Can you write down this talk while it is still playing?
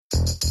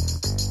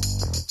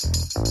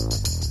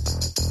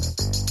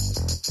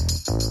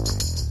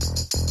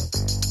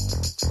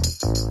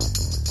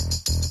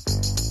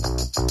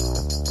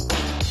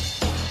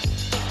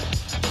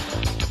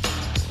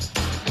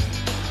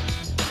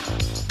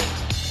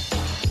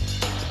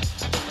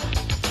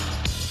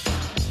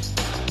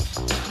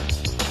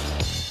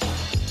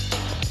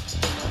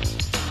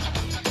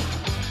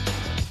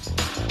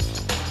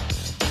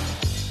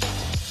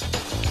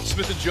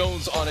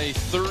Jones on a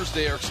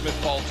Thursday. Eric Smith,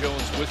 Paul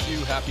Jones with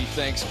you. Happy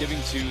Thanksgiving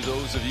to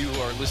those of you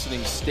who are listening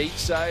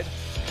stateside.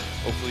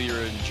 Hopefully you're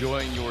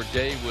enjoying your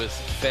day with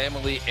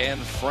family and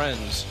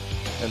friends.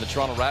 And the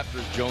Toronto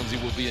Raptors, Jonesy,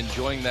 will be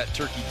enjoying that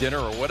turkey dinner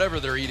or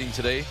whatever they're eating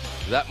today.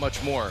 That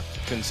much more,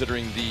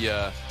 considering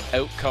the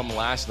outcome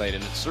last night.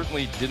 And it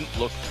certainly didn't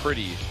look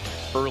pretty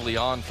early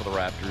on for the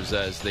Raptors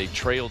as they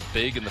trailed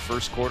big in the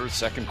first quarter,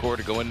 second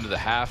quarter, going into the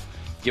half.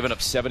 Giving up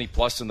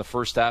 70-plus in the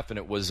first half, and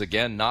it was,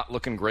 again, not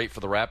looking great for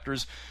the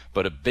Raptors,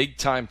 but a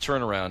big-time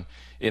turnaround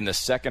in the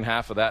second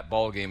half of that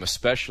ball game,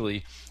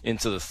 especially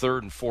into the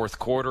third and fourth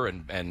quarter,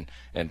 and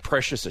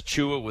Precious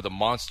Achiuwa with a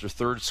monster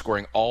third,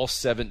 scoring all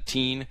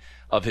 17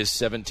 of his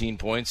 17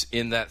 points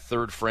in that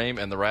third frame,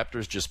 and the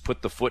Raptors just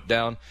put the foot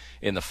down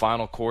in the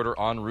final quarter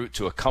en route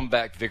to a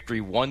comeback victory,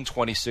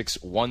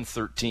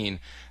 126-113.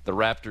 The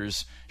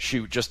Raptors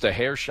shoot just a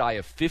hair shy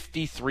of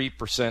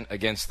 53%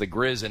 against the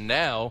Grizz, and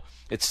now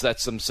it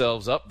sets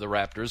themselves up, the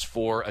Raptors,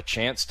 for a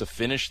chance to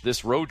finish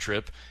this road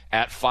trip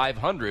at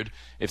 500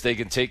 if they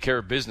can take care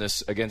of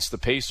business against the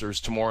Pacers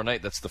tomorrow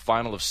night. That's the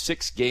final of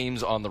 6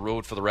 games on the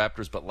road for the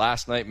Raptors, but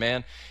last night,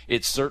 man,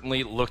 it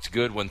certainly looked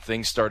good when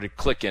things started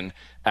clicking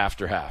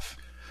after half.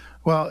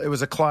 Well, it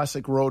was a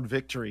classic road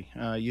victory.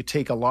 You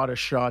take a lot of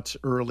shots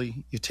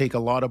early. You take a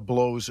lot of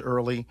blows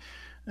early.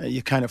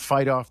 You kind of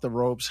fight off the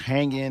ropes,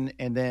 hang in,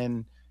 and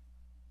then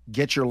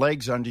get your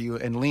legs under you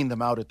and lean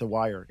them out at the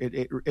wire.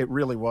 It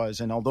really was.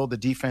 And although the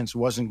defense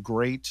wasn't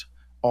great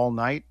all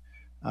night,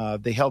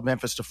 they held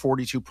Memphis to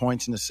 42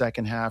 points in the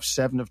second half,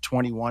 7 of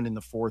 21 in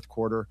the fourth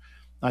quarter.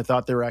 I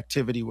thought their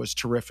activity was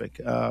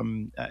terrific.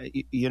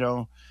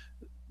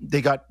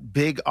 They got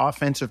big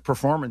offensive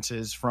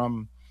performances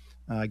from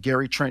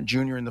Gary Trent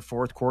Jr. in the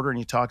fourth quarter, and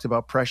you talked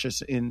about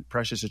Precious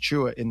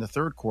Achiuwa in the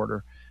third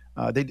quarter.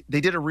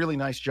 They did a really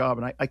nice job,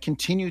 and I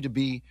continue to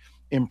be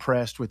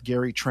impressed with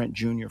Gary Trent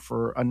Jr.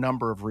 for a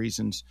number of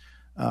reasons.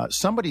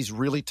 Somebody's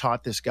really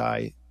taught this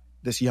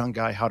young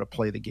guy, how to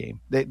play the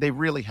game. They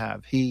really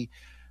have. He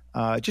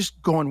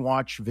just go and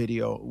watch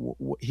video.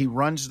 He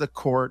runs the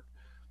court,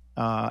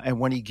 and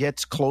when he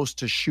gets close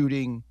to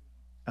shooting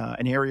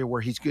an area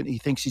where he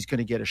thinks he's going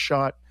to get a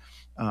shot,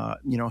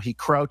 he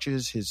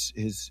crouches.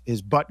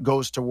 His butt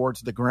goes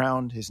towards the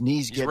ground. His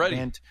knees get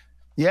bent.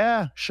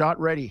 Yeah, shot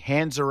ready.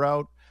 Hands are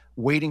out,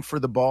 waiting for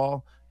the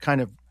ball,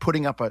 kind of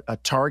putting up a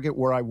target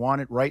where I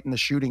want it, right in the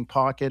shooting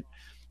pocket,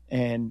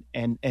 and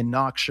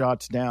knock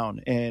shots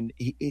down. And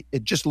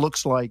it just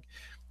looks like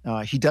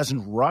he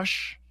doesn't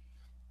rush.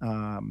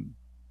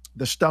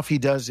 The stuff he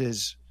does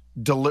is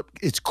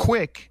it's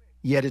quick,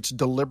 yet it's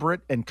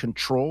deliberate and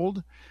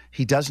controlled.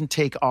 He doesn't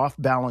take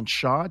off-balance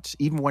shots.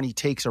 Even when he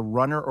takes a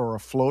runner or a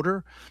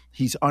floater,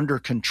 he's under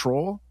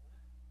control.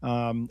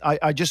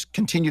 I just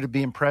continue to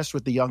be impressed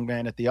with the young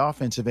man at the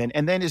offensive end.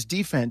 And then his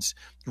defense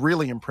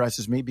really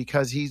impresses me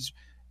because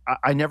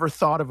I never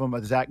thought of him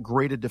as that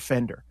great a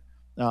defender.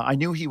 I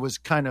knew he was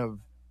kind of,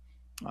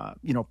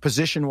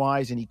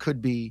 position-wise, and he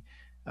could be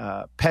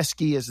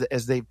pesky,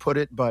 as they put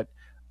it, but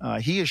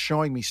he is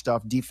showing me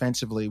stuff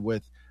defensively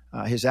with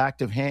his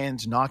active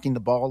hands, knocking the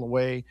ball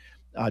away,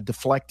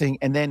 deflecting,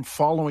 and then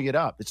following it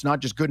up. It's not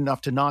just good enough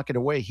to knock it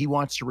away. He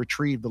wants to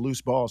retrieve the loose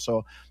ball.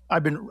 So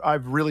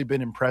I've really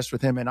been impressed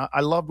with him. And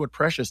I loved what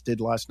Precious did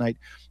last night,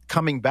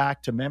 coming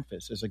back to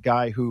Memphis as a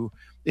guy who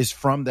is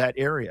from that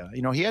area.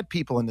 He had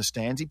people in the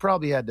stands. He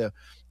probably had to,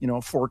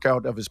 fork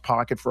out of his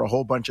pocket for a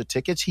whole bunch of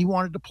tickets. He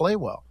wanted to play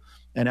well.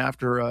 And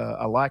after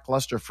a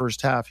lackluster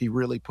first half, he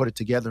really put it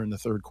together in the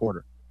third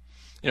quarter.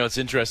 It's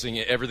interesting.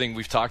 Everything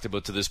we've talked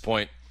about to this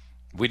point,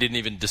 we didn't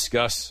even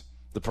discuss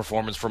the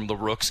performance from the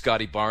Rook.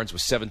 Scotty Barnes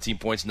with 17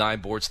 points, 9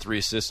 boards, 3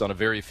 assists on a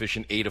very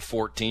efficient 8 of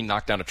 14.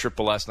 Knocked down a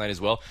triple last night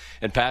as well.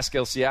 And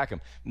Pascal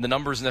Siakam. The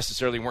numbers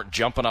necessarily weren't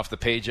jumping off the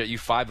page at you.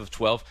 5 of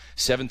 12,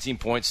 17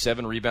 points,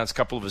 7 rebounds,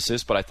 couple of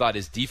assists. But I thought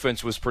his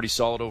defense was pretty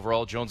solid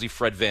overall. Jonesy,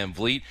 Fred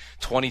VanVleet,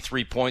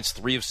 23 points,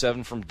 3 of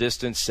 7 from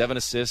distance, 7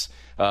 assists,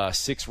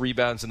 6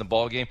 rebounds in the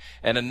ballgame.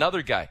 And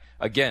another guy,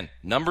 again,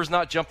 numbers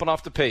not jumping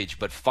off the page,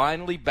 but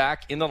finally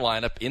back in the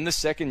lineup in the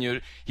second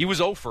unit. He was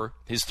 0 for.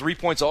 His 3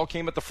 points all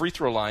came at the free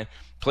throw line,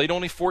 played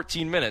only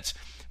 14 minutes,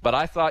 but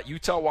I thought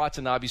Yuta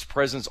Watanabe's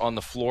presence on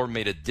the floor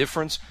made a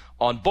difference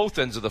on both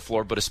ends of the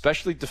floor, but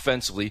especially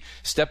defensively.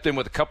 Stepped in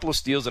with a couple of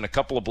steals and a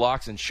couple of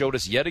blocks and showed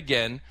us yet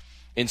again,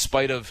 in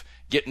spite of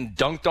getting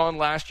dunked on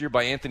last year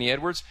by Anthony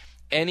Edwards,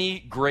 any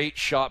great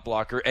shot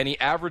blocker, any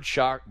average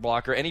shot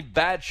blocker, any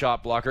bad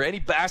shot blocker, any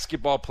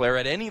basketball player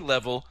at any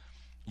level,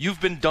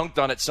 you've been dunked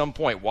on at some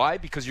point. Why?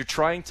 Because you're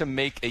trying to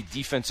make a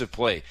defensive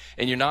play,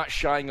 and you're not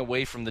shying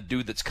away from the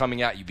dude that's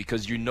coming at you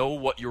because you know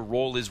what your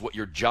role is, what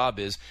your job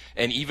is,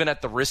 and even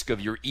at the risk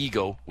of your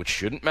ego, which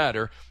shouldn't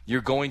matter,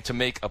 you're going to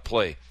make a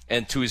play.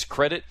 And to his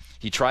credit,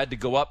 he tried to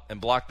go up and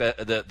block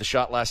the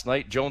shot last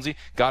night. Jonesy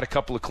got a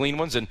couple of clean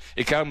ones, and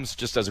it comes,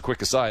 just as a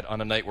quick aside,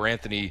 on a night where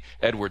Anthony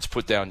Edwards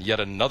put down yet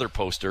another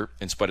poster,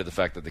 in spite of the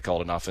fact that they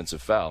called an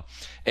offensive foul.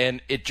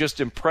 And it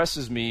just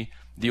impresses me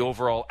the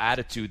overall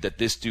attitude that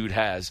this dude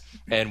has.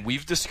 And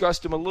we've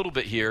discussed him a little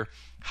bit here.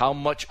 how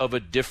much of a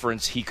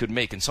difference he could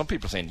make. And some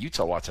people are saying,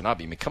 Yuta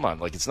Watanabe, I mean, come on.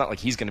 Like, it's not like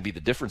he's going to be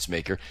the difference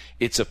maker.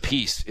 It's a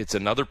piece. It's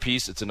another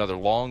piece. It's another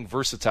long,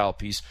 versatile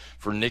piece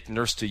for Nick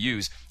Nurse to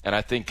use. And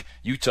I think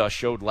Yuta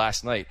showed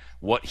last night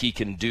what he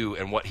can do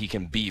and what he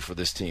can be for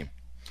this team.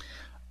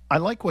 I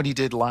like what he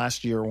did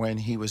last year when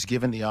he was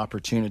given the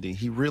opportunity.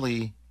 He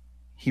really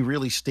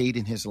stayed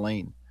in his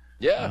lane.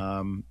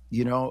 Yeah.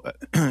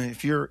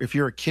 If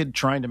you're a kid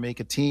trying to make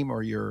a team,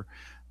 or you're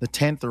the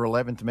 10th or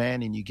 11th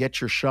man and you get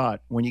your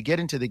shot, when you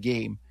get into the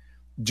game,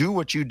 do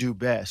what you do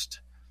best,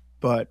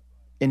 but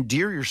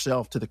endear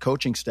yourself to the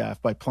coaching staff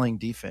by playing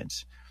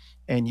defense.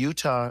 And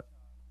Yuta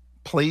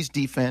plays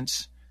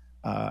defense.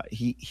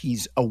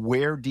 He's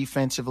aware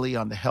defensively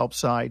on the help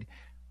side.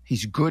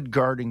 He's good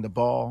guarding the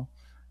ball.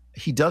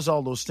 He does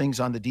all those things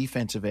on the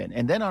defensive end.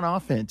 And then on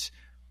offense,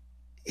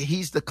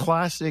 he's the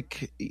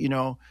classic,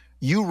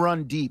 you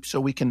run deep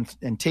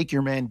and take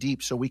your man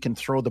deep so we can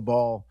throw the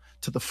ball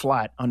to the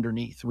flat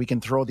underneath. We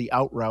can throw the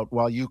out route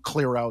while you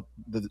clear out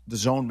the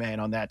zone man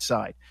on that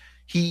side.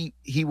 He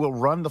will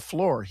run the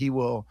floor. He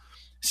will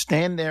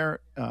stand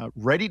there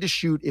ready to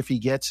shoot if he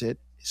gets it,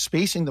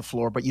 spacing the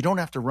floor, but you don't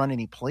have to run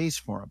any plays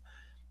for him.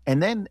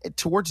 And then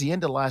towards the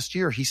end of last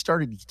year, he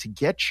started to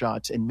get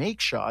shots and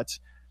make shots,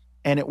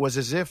 and it was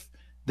as if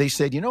they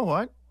said, you know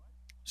what?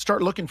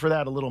 Start looking for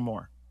that a little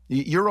more.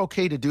 You're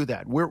okay to do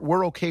that.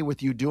 We're okay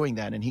with you doing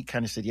that. And he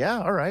kind of said,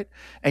 yeah, all right.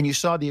 And you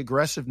saw the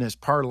aggressiveness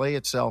parlay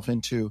itself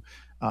into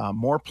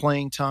more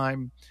playing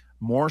time,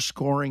 more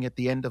scoring at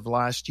the end of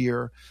last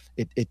year.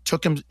 It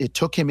took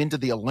him into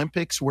the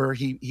Olympics, where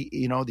he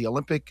the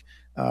Olympic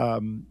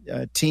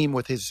team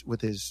with his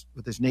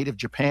native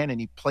Japan,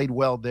 and he played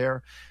well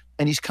there.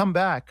 And he's come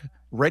back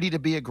ready to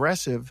be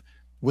aggressive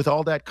with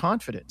all that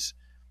confidence.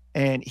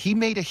 And he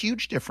made a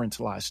huge difference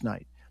last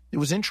night. It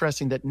was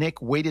interesting that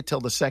Nick waited till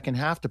the second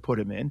half to put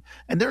him in.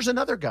 And there's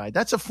another guy.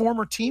 That's a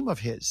former team of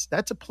his.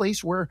 That's a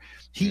place where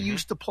he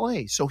used to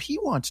play. So he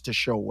wants to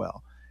show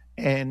well.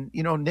 And,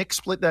 Nick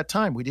split that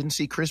time. We didn't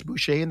see Chris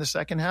Boucher in the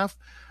second half.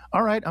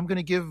 All right, I'm going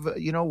to give,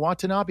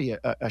 Watanabe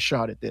a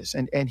shot at this.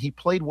 And he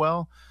played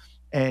well.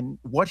 And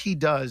what he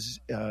does,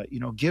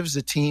 gives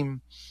the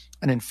team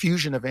an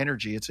infusion of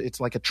energy.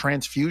 It's like a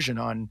transfusion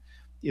on,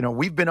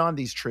 we've been on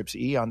these trips,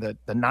 on the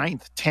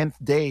 9th, 10th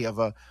day of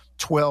a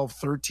 12,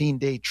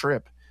 13-day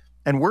trip,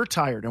 and we're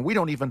tired and we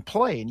don't even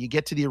play. And you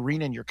get to the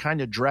arena and you're kind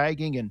of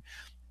dragging, and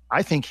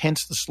I think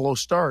hence the slow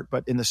start.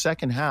 But in the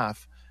second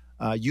half,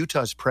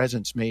 Utah's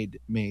presence made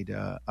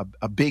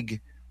a big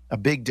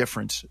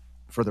difference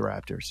for the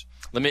Raptors.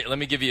 Let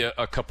me give you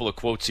a couple of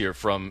quotes here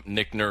from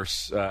Nick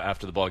Nurse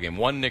after the ballgame.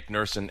 One Nick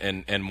Nurse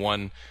and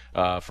one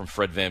from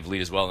Fred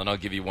VanVleet as well, and I'll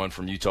give you one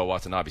from Yuta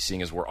Watanabe,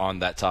 seeing as we're on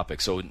that topic.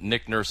 So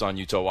Nick Nurse on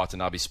Yuta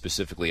Watanabe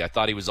specifically. I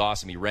thought he was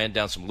awesome. He ran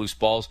down some loose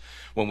balls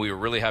when we were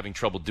really having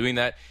trouble doing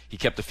that. He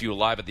kept a few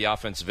alive at the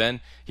offensive end.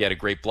 He had a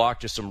great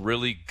block, just some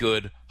really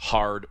good,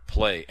 hard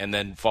play. And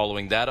then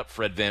following that up,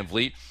 Fred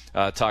VanVleet,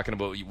 talking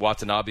about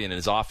Watanabe and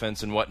his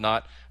offense and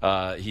whatnot.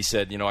 He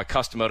said, I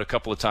cussed him out a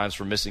couple of times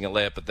for missing a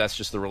layup, but that's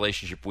just the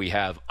relationship we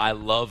have. I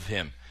love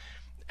him.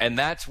 And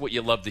that's what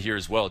you love to hear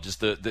as well. Just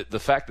the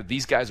fact that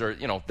these guys are,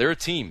 they're a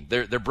team.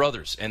 They're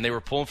brothers. And they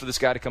were pulling for this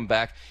guy to come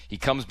back. He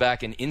comes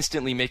back and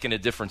instantly making a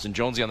difference. And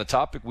Jonesy, on the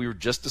topic we were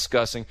just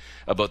discussing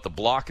about the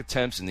block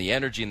attempts and the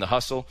energy and the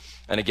hustle,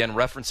 and again,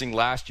 referencing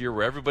last year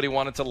where everybody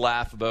wanted to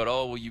laugh about,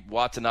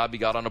 Watanabe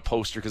got on a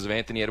poster because of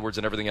Anthony Edwards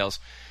and everything else.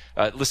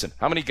 Listen,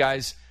 how many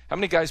guys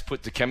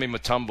put Dikembe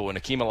Mutombo and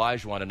Hakeem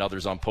Olajuwon and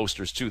others on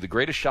posters too? The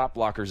greatest shot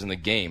blockers in the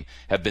game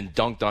have been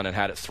dunked on and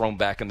had it thrown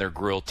back in their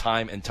grill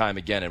time and time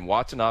again. And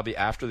Watanabe,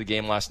 after the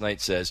game last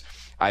night, says,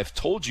 I've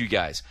told you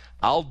guys,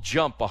 I'll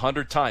jump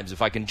 100 times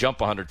if I can jump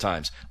 100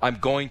 times. I'm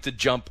going to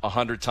jump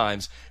 100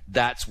 times.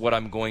 That's what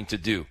I'm going to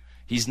do.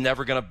 He's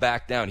never going to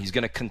back down. He's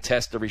going to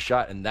contest every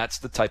shot, and that's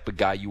the type of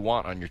guy you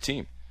want on your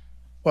team.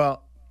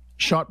 Well,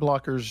 shot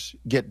blockers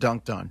get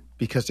dunked on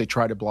because they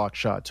try to block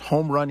shots.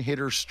 Home run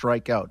hitters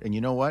strike out. And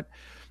you know what?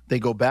 They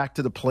go back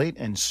to the plate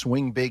and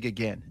swing big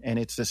again. And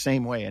it's the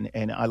same way.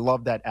 And I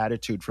love that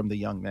attitude from the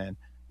young man.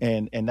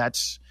 And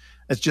that's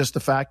just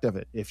the fact of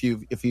it. If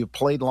you've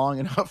played long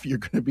enough, you're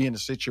going to be in a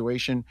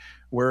situation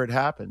where it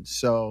happens.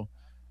 So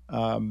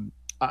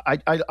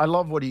I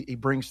love what he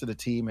brings to the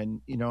team. And,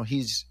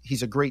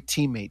 he's a great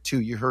teammate too.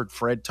 You heard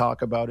Fred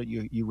talk about it.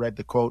 You read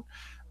the quote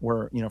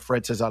where,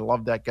 Fred says, I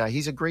love that guy.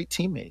 He's a great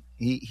teammate.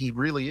 He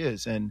really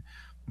is. And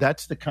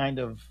that's the kind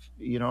of,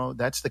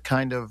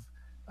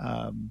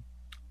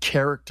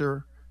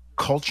 character,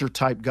 culture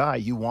type guy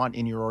you want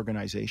in your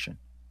organization.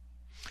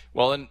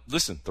 Well, and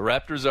listen, the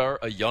Raptors are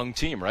a young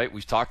team, right?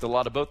 We've talked a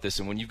lot about this.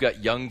 And when you've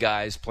got young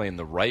guys playing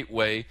the right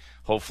way,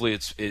 hopefully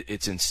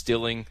it's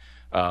instilling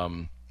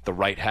the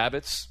right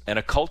habits and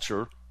a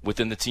culture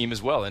within the team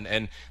as well.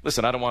 And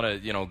listen, I don't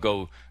want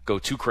to, go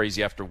too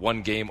crazy after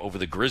one game over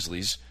the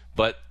Grizzlies,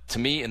 But to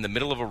me, in the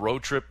middle of a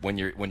road trip, when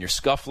you're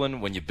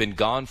scuffling, when you've been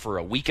gone for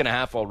a week and a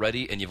half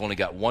already, and you've only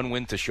got one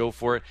win to show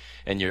for it,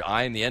 and you're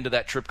eyeing the end of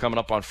that trip coming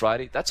up on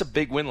Friday, that's a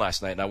big win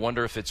last night. And I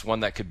wonder if it's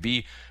one that could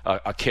be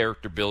a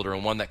character builder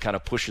and one that kind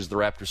of pushes the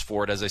Raptors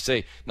forward, as I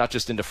say, not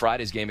just into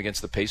Friday's game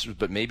against the Pacers,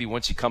 but maybe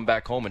once you come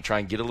back home and try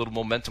and get a little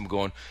momentum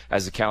going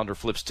as the calendar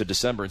flips to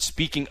December. And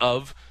speaking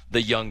of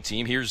the young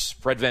team, here's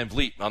Fred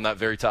VanVleet on that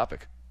very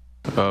topic.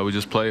 We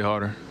just play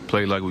harder,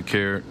 play like we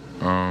cared.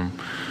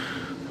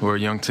 We're a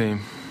young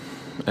team,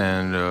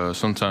 and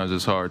sometimes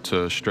it's hard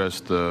to stress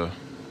the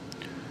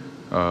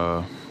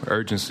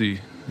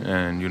urgency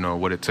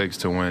and, what it takes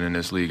to win in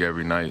this league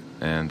every night.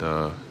 And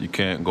you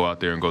can't go out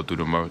there and go through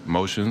the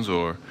motions,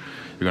 or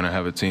you're going to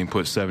have a team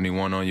put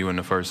 71 on you in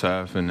the first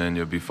half, and then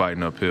you'll be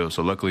fighting uphill.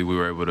 So luckily we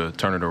were able to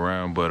turn it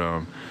around, but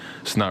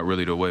it's not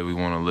really the way we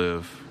want to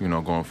live,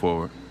 going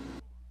forward.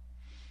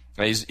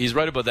 He's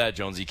right about that,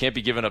 Jones. You can't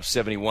be giving up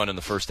 71 in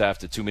the first half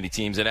to too many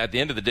teams. And at the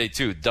end of the day,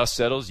 too, dust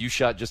settles. You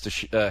shot just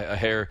a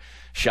hair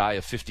shy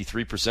of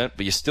 53%,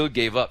 but you still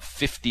gave up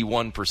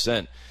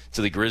 51%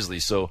 to the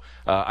Grizzlies. So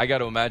I got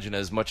to imagine,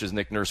 as much as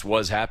Nick Nurse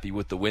was happy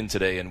with the win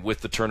today and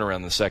with the turnaround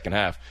in the second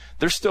half,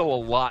 there's still a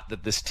lot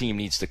that this team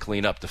needs to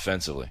clean up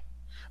defensively.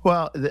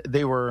 Well,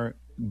 they were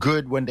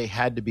good when they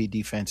had to be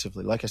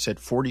defensively. Like I said,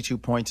 42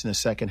 points in the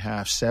second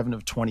half, 7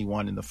 of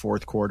 21 in the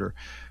fourth quarter.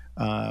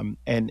 And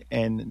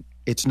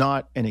it's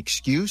not an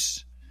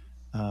excuse.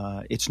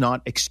 It's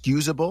not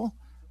excusable,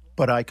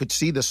 but I could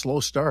see the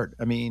slow start.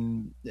 I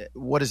mean,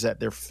 what is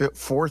that? Their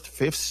fourth,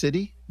 fifth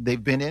city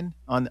they've been in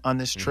on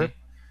this trip.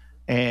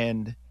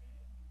 And,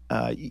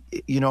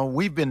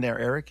 we've been there,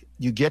 Eric.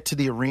 You get to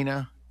the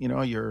arena,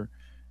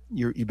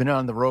 you've been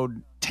on the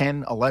road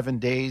 10, 11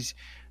 days.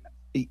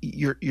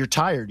 You're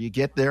tired. You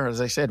get there, as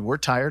I said, we're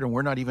tired, and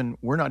we're not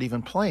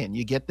even playing.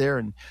 You get there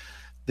and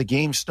the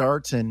game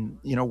starts, and,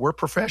 we're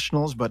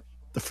professionals, but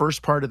the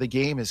first part of the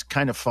game is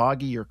kind of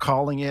foggy. You're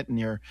calling it, and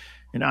you're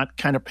not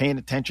kind of paying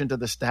attention to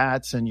the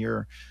stats, and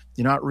you're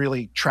not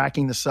really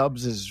tracking the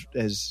subs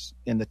as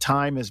in the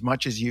time as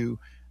much as you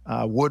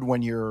would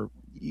when you're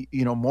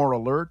more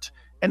alert.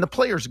 And the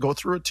players go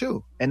through it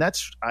too, and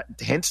that's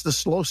hence the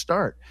slow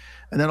start.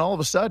 And then all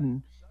of a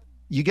sudden,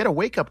 you get a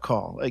wake up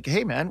call like,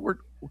 "Hey, man,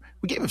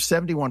 we gave up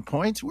 71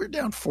 points. We're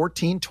down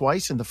 14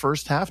 twice in the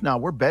first half. Now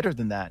we're better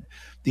than that.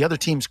 The other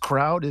team's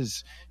crowd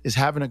is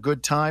having a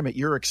good time at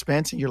your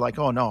expense." And you're like,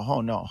 oh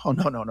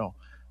no.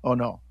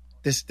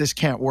 This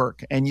can't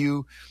work. And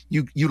you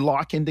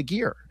lock into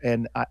gear.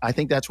 And I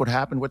think that's what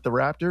happened with the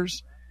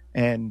Raptors.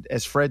 And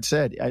as Fred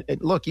said,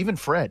 look, even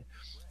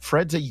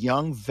Fred's a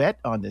young vet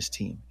on this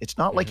team. It's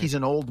not like he's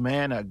an old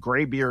man, a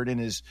gray beard in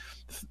his,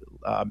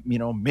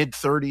 mid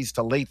 30s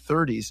to late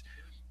 30s.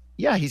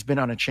 Yeah, he's been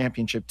on a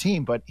championship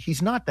team, but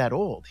he's not that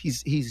old.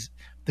 He's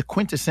the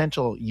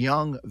quintessential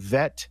young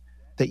vet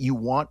that you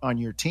want on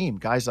your team,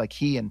 guys like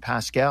he and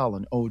Pascal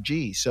and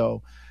OG.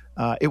 So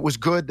it was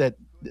good that,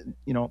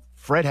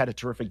 Fred had a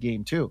terrific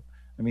game too.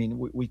 I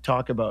mean, we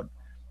talk about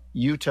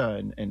Utah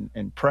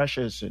and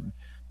Precious, and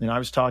I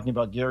was talking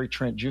about Gary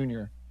Trent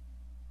Jr.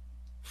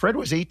 Fred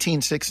was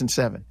 18, 6, and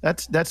 7.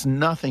 That's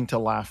nothing to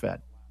laugh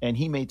at. And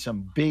he made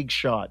some big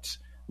shots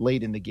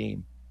late in the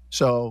game.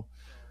 So,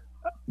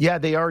 yeah,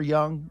 they are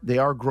young, they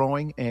are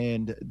growing,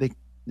 and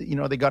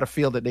they got to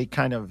feel that they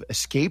kind of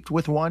escaped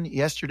with one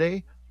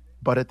yesterday.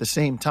 But at the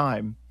same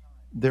time,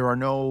 there are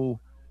no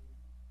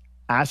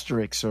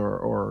asterisks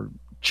or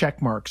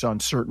check marks on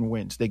certain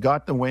wins. They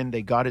got the win,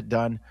 they got it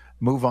done.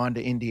 Move on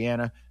to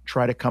Indiana,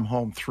 try to come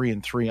home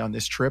 3-3 on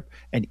this trip,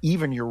 and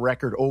even your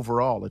record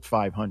overall at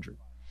 500.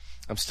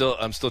 I'm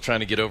still trying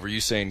to get over you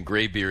saying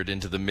graybeard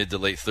into the mid to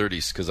late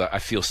 30s, because I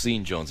feel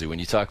seen, Jonesy. When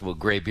you talk about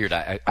graybeard,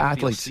 I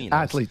feel seen.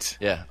 Athletes.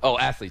 Yeah. Oh,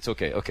 athletes.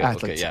 Okay.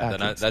 Yeah.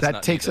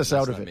 That takes us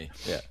out of it.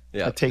 Yeah.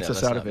 That takes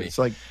us out of it. It's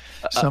like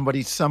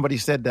somebody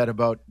said that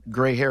about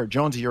gray hair.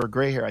 Jonesy, you're a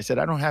gray hair. I said,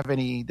 I don't have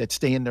any that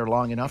stay in there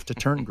long enough to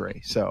turn gray.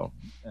 So,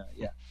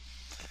 yeah.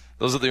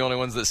 Those are the only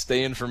ones that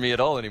stay in for me at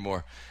all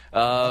anymore.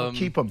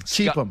 Keep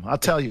them. I'll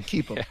tell you,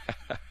 keep them.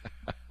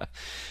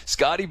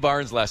 Scotty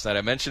Barnes last night,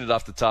 I mentioned it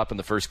off the top in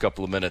the first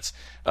couple of minutes.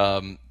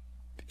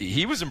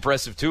 He was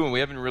impressive too, and we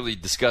haven't really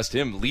discussed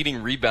him. Leading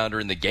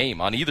rebounder in the game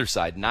on either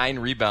side, 9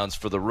 rebounds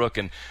for the Rook.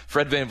 And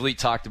Fred VanVleet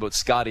talked about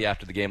Scotty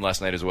after the game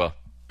last night as well.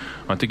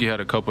 I think he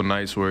had a couple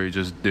nights where he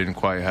just didn't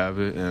quite have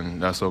it,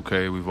 and that's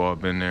okay. We've all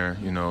been there,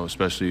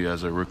 especially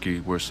as a rookie.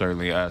 We're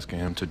certainly asking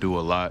him to do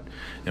a lot,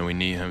 and we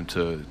need him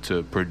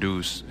to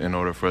produce in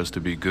order for us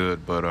to be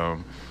good. But,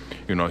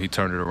 he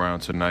turned it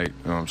around tonight,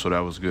 so that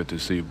was good to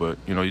see. But,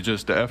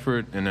 just the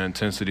effort and the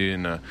intensity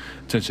and the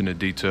attention to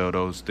detail,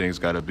 those things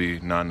got to be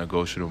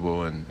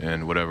non-negotiable,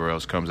 and whatever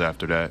else comes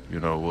after that,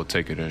 we'll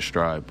take it in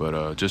stride.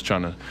 But just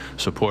trying to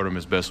support him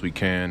as best we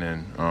can,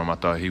 and I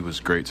thought he was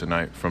great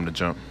tonight from the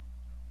jump.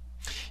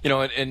 You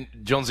know, and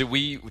Jonesy,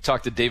 we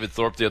talked to David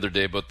Thorpe the other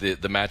day about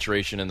the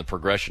maturation and the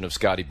progression of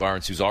Scotty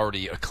Barnes, who's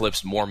already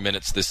eclipsed more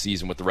minutes this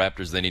season with the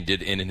Raptors than he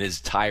did in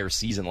his entire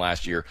season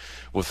last year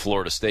with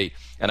Florida State.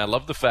 And I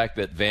love the fact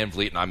that Van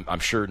Vliet, and I'm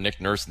sure Nick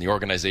Nurse and the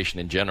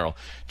organization in general,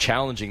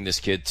 challenging this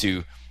kid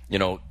to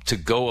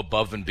go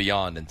above and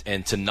beyond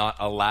and to not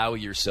allow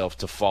yourself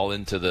to fall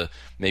into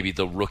maybe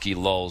the rookie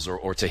lulls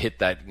or to hit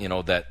that,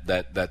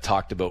 that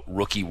talked about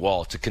rookie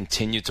wall, to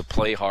continue to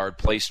play hard,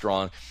 play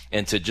strong,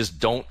 and to just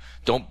don't,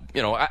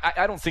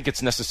 I don't think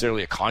it's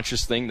necessarily a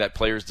conscious thing that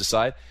players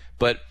decide,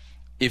 but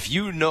if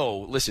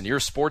listen, you're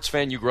a sports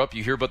fan, you grew up,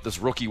 you hear about this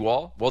rookie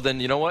wall, well then,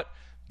 you know what?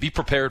 Be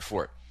prepared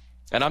for it.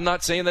 And I'm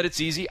not saying that it's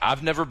easy.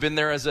 I've never been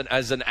there as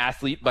an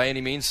athlete by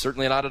any means,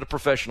 certainly not at a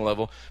professional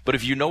level, but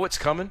if you know it's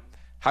coming,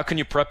 how can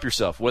you prep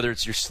yourself, whether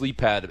it's your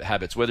sleep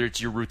habits, whether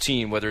it's your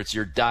routine, whether it's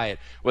your diet,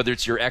 whether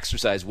it's your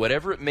exercise,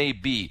 whatever it may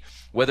be,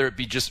 whether it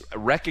be just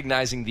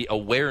recognizing the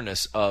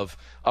awareness of,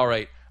 all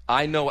right,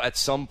 I know at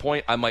some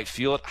point I might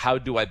feel it. How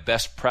do I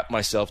best prep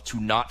myself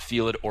to not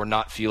feel it or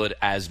not feel it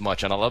as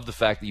much? And I love the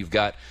fact that you've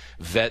got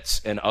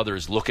vets and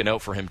others looking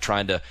out for him,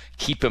 trying to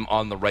keep him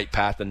on the right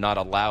path and not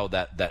allow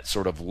that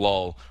sort of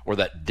lull or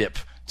that dip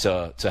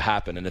to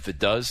happen. And if it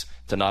does,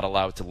 to not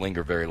allow it to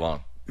linger very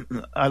long.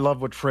 I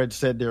love what Fred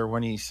said there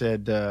when he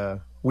said,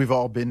 we've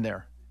all been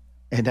there.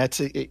 And that's,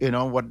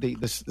 what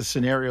the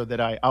scenario that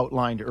I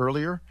outlined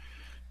earlier,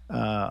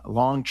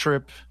 long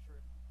trip,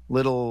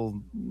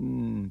 little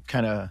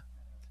kind of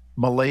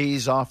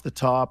malaise off the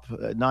top,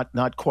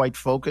 not quite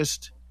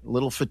focused,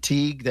 little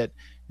fatigue that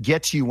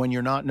gets you when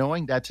you're not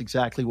knowing. That's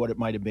exactly what it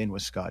might have been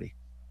with Scotty.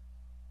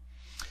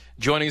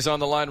 Joining us on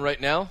the line right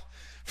now,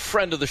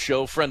 friend of the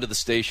show, friend of the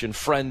station,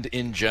 friend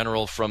in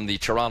general from the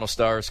Toronto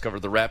Stars,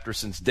 covered the Raptors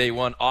since day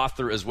one,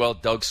 author as well,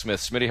 Doug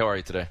Smith. Smitty, how are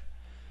you today?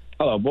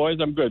 Hello, boys.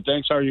 I'm good.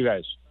 Thanks. How are you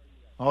guys?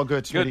 All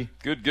good, Smitty.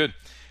 Good.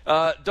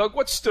 Doug,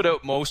 what stood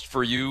out most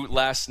for you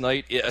last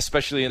night,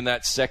 especially in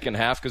that second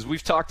half? Because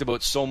we've talked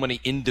about so many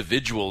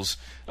individuals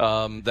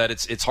that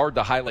it's hard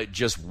to highlight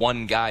just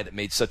one guy that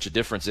made such a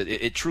difference.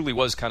 It truly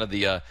was kind of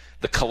the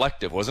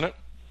collective, wasn't it?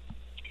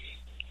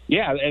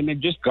 Yeah, and they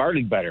just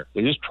guarded better.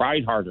 They just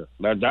tried harder.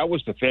 That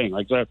was the thing.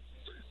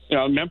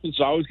 Memphis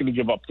is always going to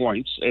give up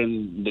points,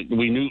 and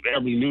we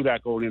knew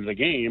that going into the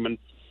game, and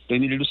they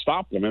needed to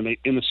stop them. And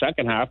in the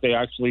second half, they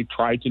actually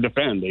tried to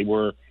defend. They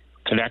were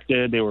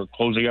connected. They were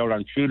closing out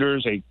on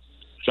shooters. They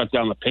shut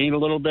down the paint a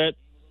little bit,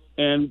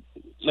 and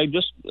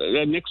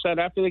Nick said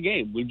after the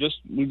game, we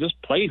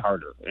just played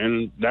harder,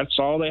 and that's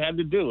all they had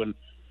to do. And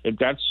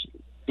that's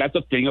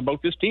the thing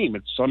about this team.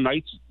 It's some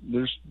nights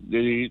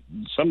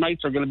some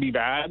nights are going to be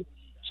bad,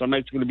 some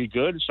nights are going to be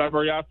good. It's not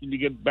very often you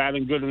get bad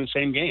and good in the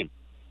same game.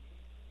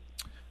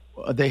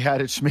 They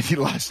had it, Smitty,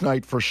 last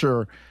night for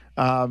sure.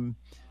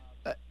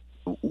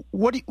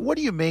 What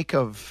do you make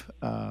of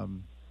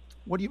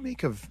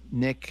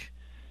Nick?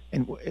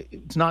 And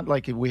it's not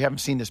like we haven't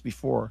seen this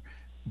before.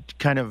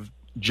 Kind of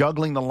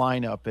juggling the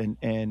lineup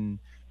and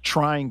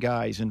trying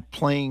guys and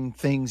playing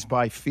things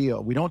by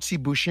feel. We don't see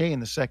Boucher in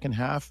the second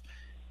half.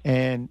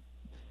 And,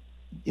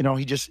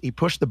 he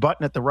pushed the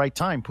button at the right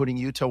time, putting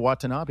Yuta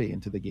Watanabe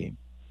into the game.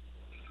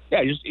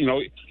 Yeah,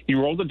 he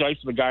rolled the dice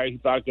with the guy he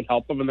thought could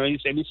help him, and then he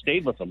said he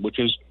stayed with him, which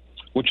is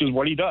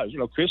what he does.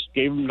 Chris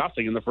gave him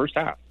nothing in the first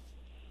half.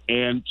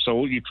 And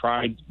so you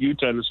tried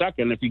Yuta in the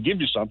second. If he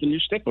gives you something, you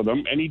stick with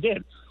him, and he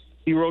did.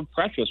 He rode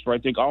Precious for, I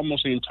think,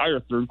 almost the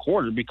entire third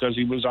quarter because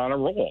he was on a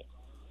roll.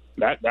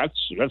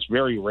 That's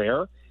very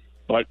rare,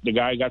 but the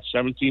guy got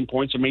 17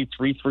 points and made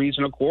 3 threes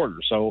in a quarter,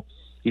 so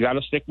you got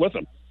to stick with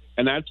him.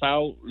 And that's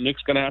how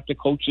Nick's going to have to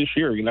coach this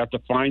year. You're going to have to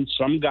find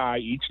some guy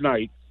each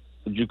night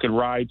that you could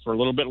ride for a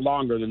little bit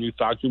longer than you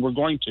thought you were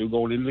going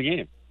into the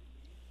game.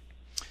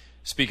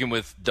 Speaking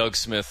with Doug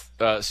Smith,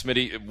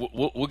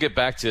 Smitty, we'll get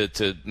back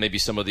to maybe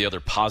some of the other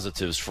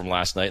positives from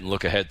last night and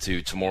look ahead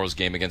to tomorrow's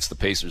game against the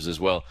Pacers as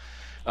well.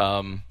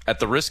 At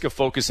the risk of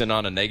focusing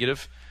on a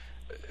negative,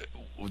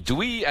 do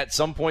we at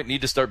some point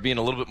need to start being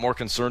a little bit more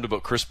concerned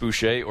about Chris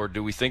Boucher, or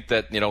do we think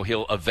that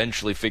he'll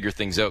eventually figure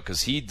things out?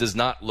 Because he does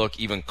not look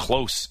even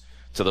close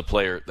to the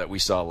player that we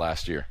saw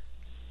last year.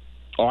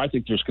 Oh, I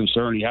think there's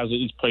concern.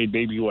 He's played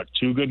maybe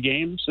 2 good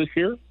games this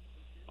year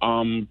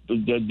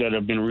that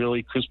have been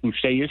really Chris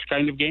Boucher-ish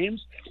kind of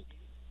games.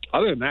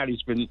 Other than that,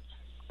 he's been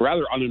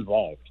rather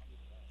uninvolved.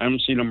 I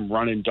haven't seen him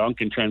run and dunk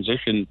and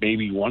transition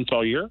maybe once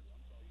all year.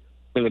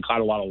 He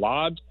caught a lot of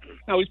lobs.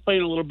 Now he's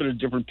playing a little bit of a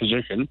different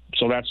position,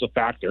 so that's a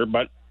factor.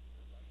 But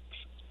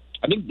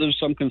I think there's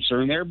some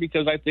concern there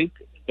because I think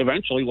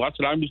eventually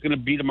Watanabe is going to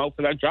beat him out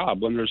for that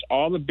job. When there's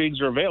all the bigs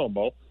are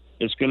available,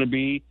 it's going to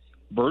be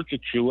Birch,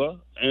 Achua,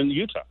 and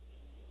Yuta.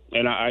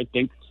 And I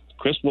think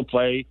Chris will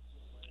play,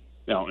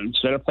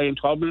 instead of playing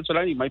 12 minutes a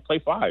night, he might play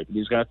 5.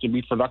 He's going to have to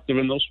be productive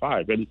in those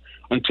 5. And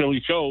until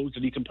he shows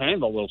that he can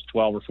handle those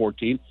 12 or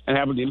 14 and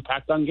have an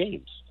impact on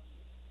games.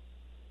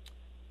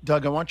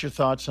 Doug, I want your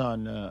thoughts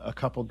on a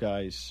couple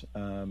guys.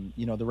 The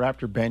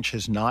Raptor bench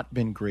has not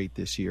been great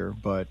this year,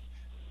 but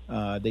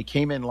they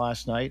came in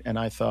last night, and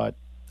I thought,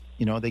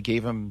 they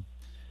gave him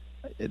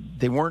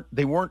they weren't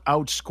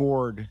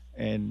outscored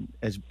and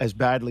as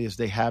badly as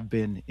they have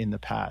been in the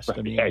past.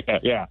 I mean,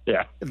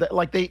 yeah.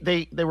 Like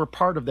they were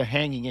part of the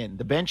hanging in.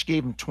 The bench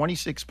gave them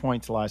 26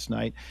 points last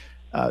night.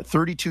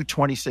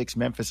 32-26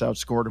 Memphis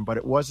outscored them, but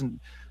it wasn't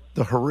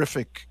the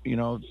horrific,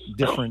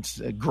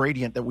 difference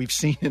gradient that we've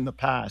seen in the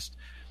past.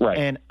 Right.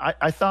 And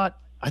I thought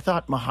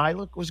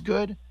Mihailovic was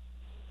good.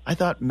 I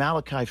thought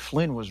Malachi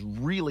Flynn was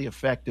really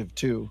effective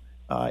too.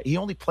 He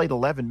only played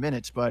 11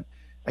 minutes, but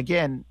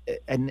again,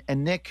 and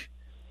Nick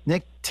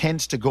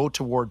tends to go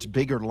towards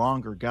bigger,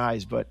 longer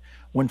guys. But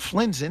when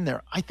Flynn's in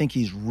there, I think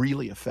he's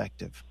really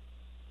effective.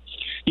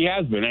 He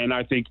has been, and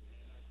I think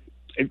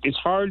it's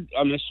hard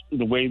on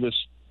the way this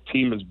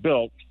team is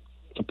built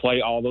to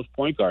play all those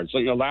point guards.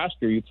 Like last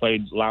year, you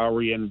played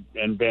Lowry and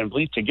Van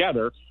Vliet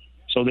together,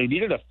 so they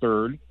needed a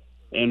third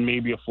and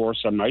maybe a fourth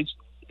some nights.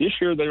 This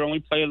year, they're only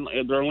playing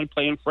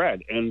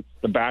Fred, and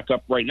the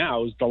backup right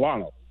now is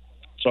Delano.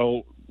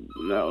 So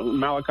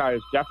Malachi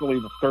is definitely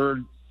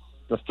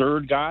the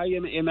third guy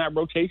in that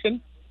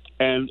rotation.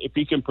 And if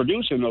he can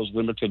produce in those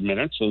limited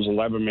minutes, those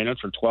 11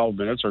 minutes or 12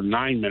 minutes or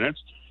 9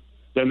 minutes,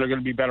 then they're going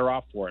to be better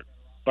off for it.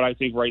 But I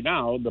think right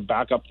now the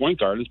backup point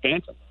guard is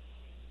Banton.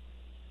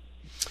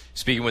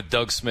 Speaking with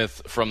Doug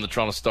Smith from the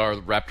Toronto Star,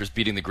 the Raptors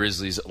beating the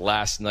Grizzlies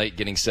last night,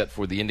 getting set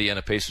for the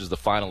Indiana Pacers, the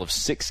final of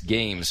 6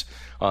 games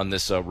on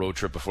this road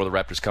trip before the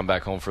Raptors come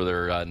back home for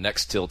their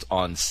next tilt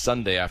on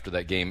Sunday after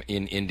that game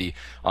in Indy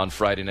on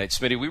Friday night.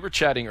 Smitty, we were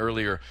chatting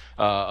earlier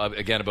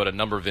again about a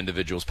number of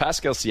individuals.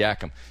 Pascal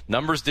Siakam,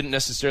 numbers didn't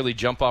necessarily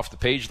jump off the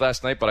page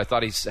last night, but I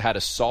thought he had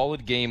a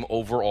solid game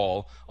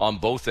overall on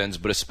both ends,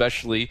 but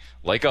especially,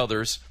 like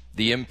others,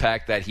 the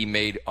impact that he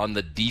made on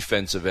the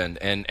defensive end.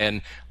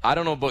 And I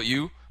don't know about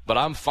you, but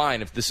I'm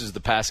fine if this is the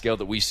Pascal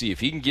that we see. If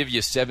he can give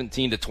you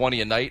 17 to 20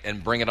 a night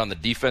and bring it on the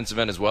defensive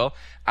end as well,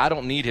 I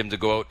don't need him to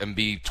go out and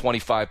be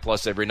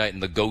 25-plus every night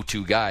and the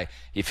go-to guy.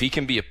 If he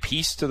can be a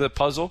piece to the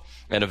puzzle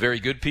and a very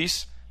good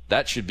piece,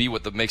 that should be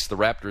what makes the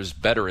Raptors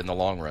better in the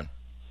long run.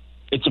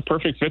 It's a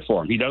perfect fit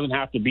for him. He doesn't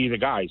have to be the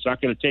guy. He's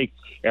not going to take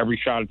every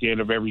shot at the end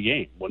of every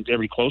game,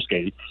 every close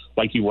game,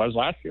 like he was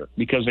last year,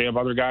 because they have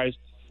other guys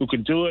who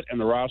can do it,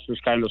 and the roster's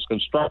kind of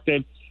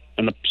constructed,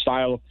 and the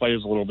style of play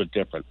is a little bit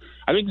different.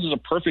 I think this is a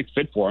perfect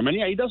fit for him. And,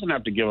 yeah, he doesn't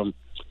have to give him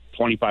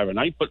 25 a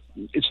night, but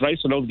it's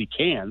nice to know that he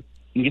can.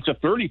 He gets to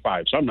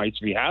 35 some nights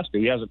if he has to.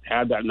 He hasn't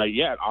had that night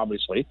yet,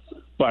 obviously,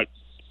 but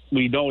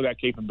we know that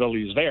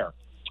capability is there.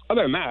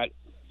 Other than that,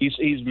 he's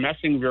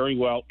meshing very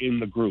well in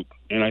the group,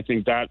 and I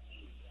think that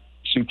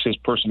suits his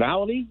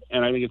personality,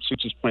 and I think it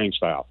suits his playing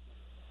style.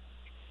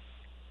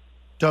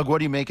 Doug, what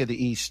do you make of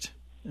the East?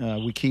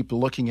 We keep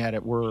looking at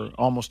it. We're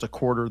almost a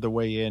quarter of the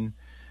way in.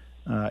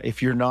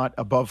 If you're not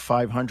above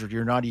 500,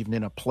 you're not even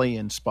in a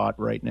play-in spot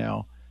right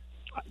now.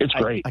 It's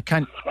great.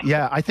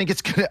 I think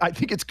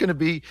it's gonna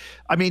be.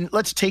 I mean,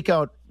 let's take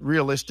out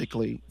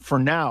realistically for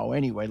now.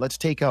 Anyway, let's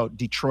take out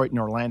Detroit and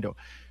Orlando.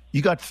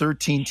 You got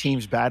 13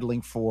 teams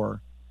battling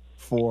for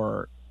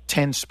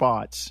 10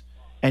 spots,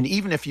 and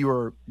even if you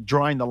were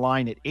drawing the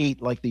line at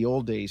 8 like the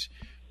old days,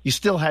 you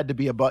still had to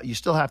be above. You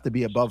still have to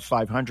be above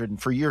 500.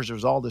 And for years, there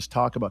was all this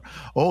talk about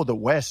the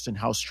West and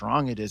how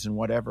strong it is and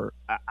whatever.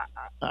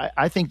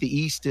 I think the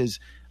East is.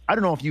 I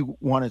don't know if you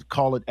want to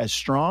call it as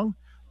strong,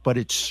 but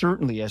it's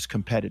certainly as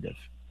competitive.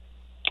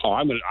 Oh,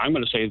 I'm going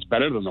to say it's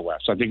better than the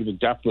West. I think the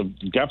depth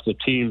of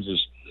teams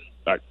is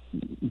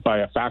by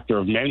a factor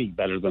of many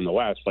better than the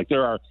West. Like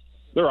there are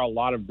a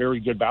lot of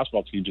very good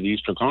basketball teams in the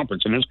Eastern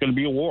Conference, and it's going to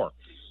be a war,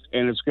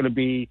 and it's going to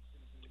be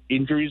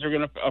injuries are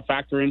going to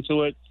factor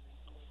into it.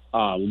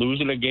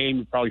 Losing a game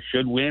you probably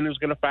should win is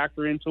going to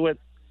factor into it,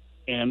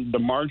 and the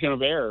margin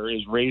of error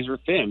is razor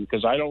thin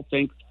because I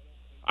think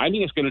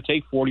it's going to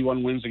take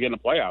 41 wins to get in the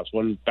playoffs.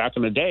 When back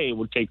in the day it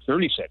would take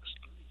 36.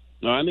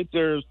 Now, I think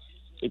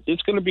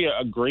it's going to be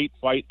a great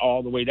fight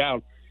all the way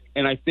down,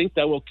 and I think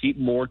that will keep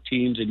more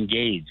teams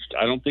engaged.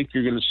 I don't think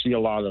you're going to see a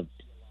lot of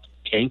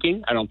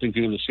tanking. I don't think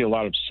you're going to see a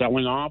lot of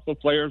selling off of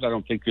players. I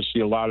don't think you'll see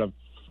a lot of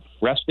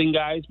resting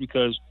guys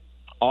because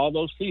all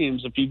those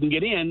teams, if you can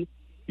get in,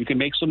 you can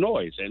make some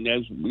noise. And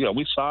as you know,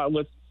 we saw it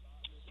with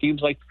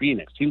teams like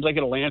Phoenix, teams like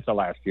Atlanta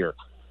last year.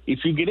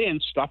 If you get in,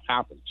 stuff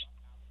happens.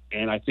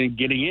 And I think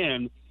getting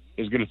in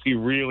is going to be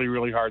really,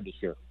 really hard this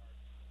year.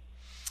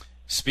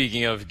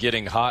 Speaking of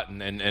getting hot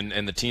and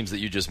the teams that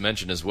you just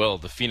mentioned as well,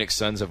 the Phoenix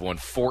Suns have won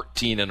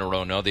 14 in a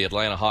row now. The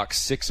Atlanta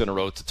Hawks 6 in a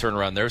row to turn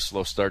around their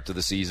slow start to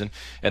the season.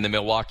 And the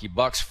Milwaukee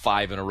Bucks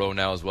 5 in a row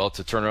now as well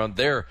to turn around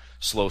their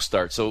slow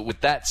start. So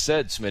with that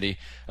said, Smitty,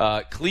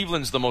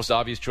 Cleveland's the most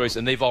obvious choice,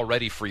 and they've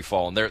already free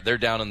fallen. They're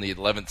down in the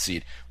 11th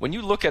seed. When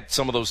you look at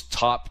some of those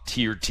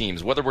top-tier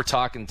teams, whether we're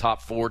talking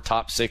top 4,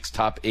 top 6,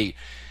 top 8,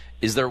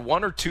 is there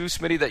one or two,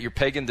 Smitty, that you're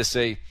pegging to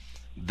say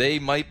they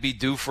might be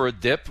due for a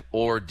dip,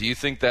 or do you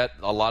think that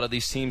a lot of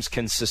these teams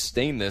can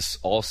sustain this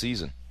all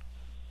season?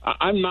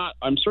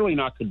 I'm certainly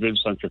not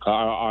convinced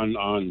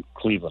on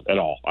Cleveland at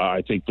all.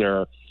 I think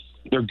they're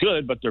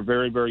good, but they're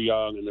very, very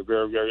young and they're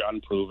very, very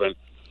unproven.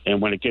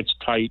 And when it gets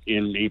tight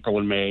in April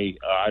and May,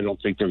 I don't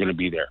think they're going to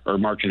be there, or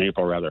March and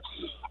April rather.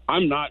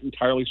 I'm not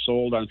entirely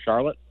sold on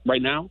Charlotte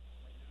right now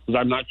because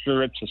I'm not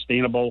sure it's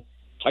sustainable.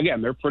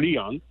 Again, they're pretty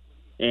young,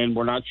 and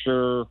we're not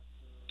sure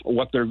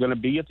what they're going to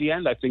be at the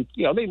end. I think,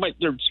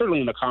 they're certainly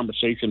in the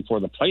conversation for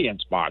the play-in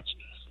spots.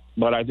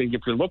 But I think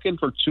if you're looking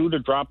for two to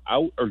drop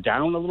out or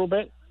down a little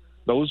bit,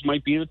 those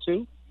might be the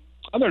two.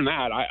 Other than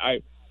that,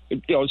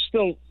 it's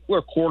still, we're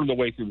a quarter of the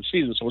way through the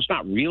season, so it's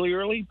not really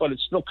early, but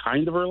it's still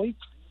kind of early.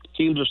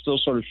 Teams are still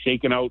sort of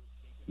shaking out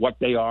what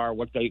they are,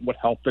 what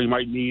help they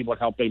might need, what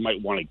help they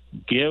might want to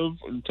give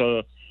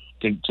to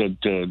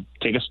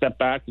take a step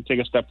back, to take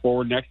a step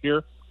forward next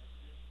year.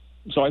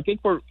 So I think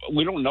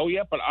we don't know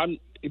yet, but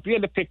if you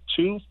had to pick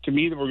two, to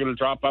me, that we're going to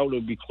drop out, it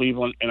would be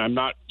Cleveland, and I'm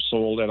not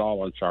sold at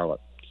all on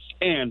Charlotte.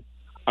 And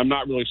I'm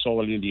not really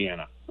sold on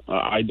Indiana.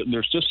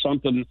 There's just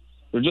something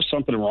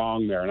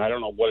wrong there, and I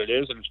don't know what it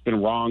is, and it's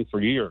been wrong for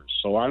years.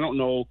 So I don't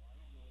know.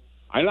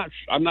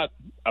 I'm not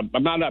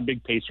that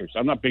big Pacers.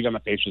 I'm not big on the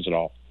Pacers at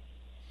all.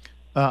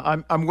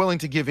 I'm willing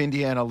to give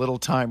Indiana a little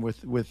time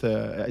with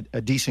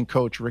a decent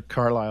coach, Rick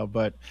Carlisle,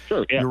 but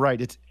sure, yeah. You're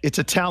right. It's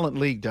a talent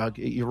league, Doug.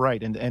 You're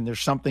right, and there's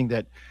something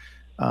that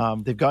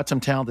they've got some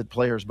talented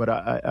players, but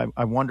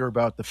I wonder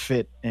about the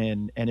fit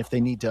and if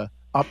they need to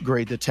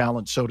upgrade the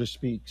talent, so to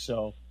speak.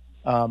 So,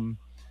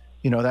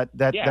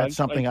 that's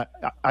something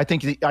I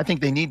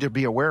think they need to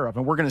be aware of,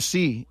 and we're going to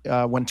see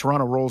when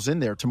Toronto rolls in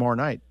there tomorrow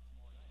night.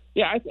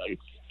 Yeah,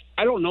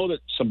 I don't know that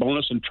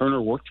Sabonis and Turner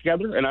work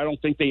together, and I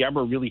don't think they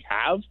ever really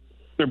have.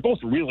 They're both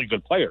really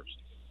good players,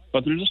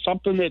 but there's just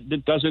something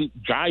that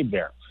doesn't jive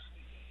there.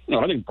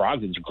 I think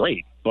Brogdon's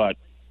great, but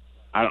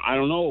I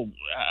don't know.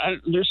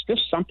 There's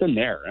just something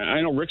there.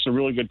 I know Rick's a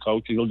really good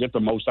coach, and he'll get the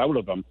most out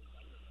of them,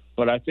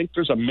 but I think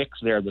there's a mix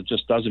there that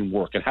just doesn't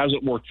work. It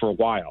hasn't worked for a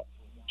while,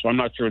 so I'm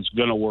not sure it's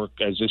going to work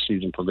as this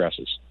season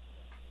progresses.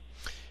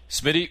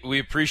 Smitty, we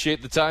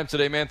appreciate the time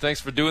today, man.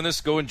 Thanks for doing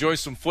this. Go enjoy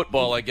some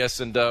football, I guess,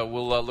 and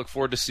we'll look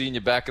forward to seeing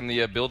you back in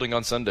the building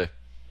on Sunday.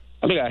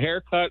 I think a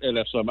haircut and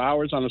some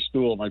hours on a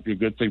stool might be a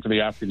good thing for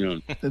the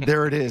afternoon.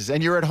 There it is.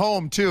 And you're at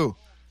home, too.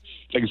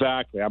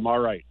 Exactly. I'm all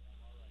right.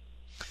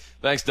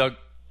 Thanks, Doug.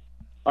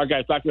 All right,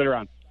 guys. Talk later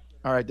on.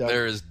 All right, Doug.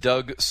 There is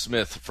Doug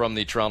Smith from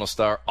the Toronto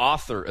Star,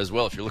 author as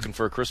well. If you're looking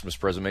for a Christmas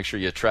present, make sure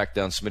you track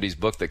down Smitty's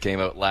book that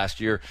came out last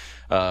year,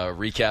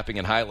 recapping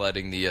and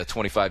highlighting the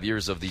 25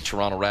 years of the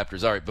Toronto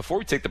Raptors. All right, before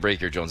we take the break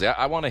here, Jonesy,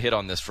 I want to hit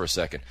on this for a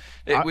second.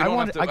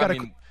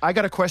 I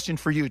got a question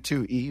for you,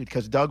 too, E,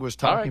 because Doug was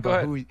talking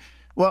about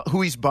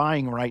who he's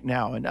buying right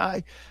now. And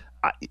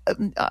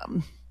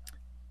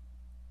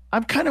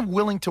I'm kind of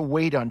willing to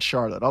wait on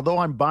Charlotte, although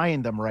I'm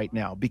buying them right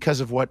now because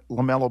of what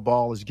LaMelo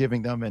Ball is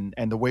giving them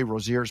and the way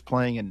Rozier's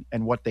playing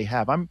and what they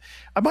have.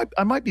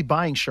 I might be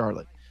buying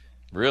Charlotte.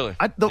 Really?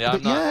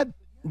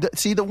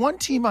 The one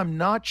team I'm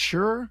not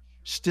sure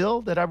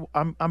still that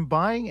I'm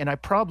buying, and I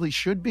probably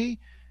should be,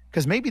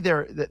 because maybe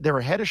they're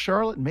ahead of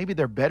Charlotte and maybe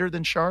they're better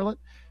than Charlotte.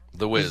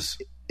 The Wiz.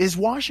 Is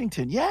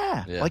Washington.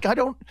 Yeah. I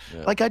don't,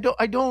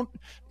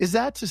 is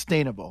that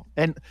sustainable?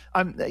 And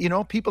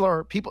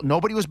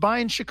nobody was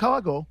buying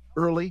Chicago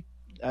early,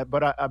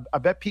 but I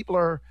bet people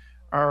are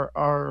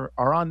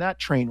on that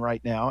train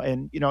right now.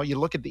 And, you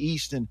look at the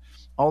East and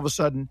all of a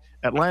sudden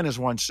Atlanta's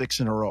won 6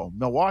 in a row.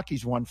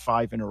 Milwaukee's won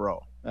 5 in a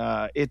row.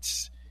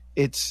 It's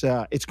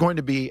going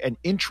to be an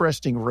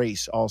interesting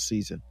race all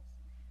season.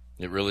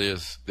 It really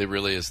is. It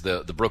really is.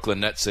 The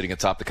Brooklyn Nets sitting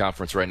atop the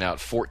conference right now at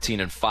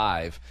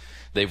 14-5.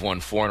 They've won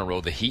 4 in a row.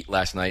 The Heat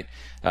last night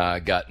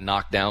got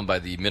knocked down by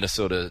the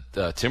Minnesota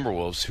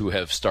Timberwolves, who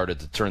have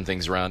started to turn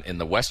things around in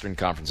the Western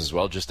Conference as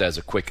well. Just as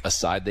a quick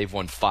aside, they've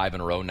won 5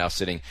 in a row, now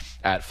sitting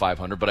at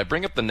 500. But I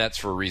bring up the Nets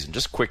for a reason.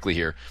 Just quickly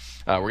here,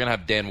 we're going to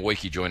have Dan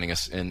Wojcicki joining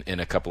us in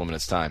a couple of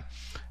minutes' time.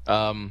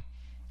 I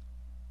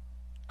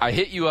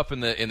hit you up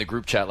in the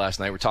group chat last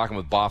night. We're talking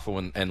with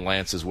Boffo and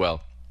Lance as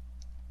well.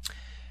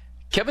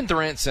 Kevin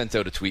Durant sent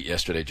out a tweet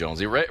yesterday,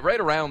 Jonesy, right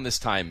around this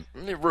time,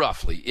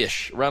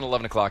 roughly-ish, around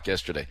 11 o'clock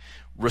yesterday,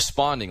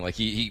 responding, like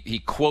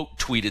he quote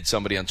tweeted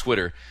somebody on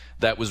Twitter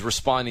that was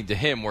responding to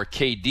him, where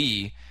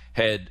KD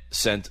had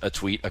sent a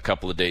tweet a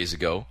couple of days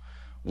ago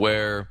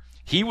where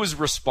he was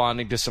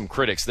responding to some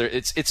critics.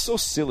 It's so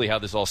silly how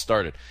this all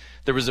started.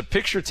 There was a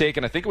picture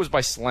taken, I think it was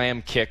by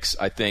Slam Kicks.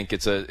 I think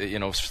it's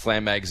a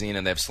Slam magazine,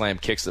 and they have Slam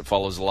Kicks that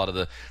follows a lot of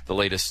the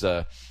latest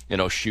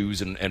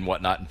shoes and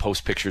whatnot, and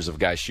post pictures of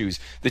guys' shoes.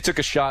 They took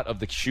a shot of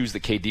the shoes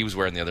that KD was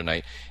wearing the other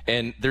night,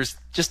 and there's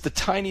just the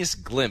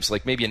tiniest glimpse,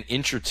 like maybe an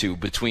inch or two,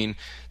 between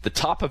the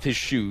top of his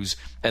shoes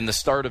and the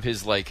start of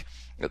his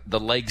the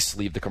leg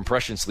sleeve, the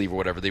compression sleeve or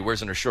whatever they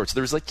wears under shorts.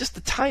 There's just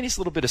the tiniest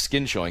little bit of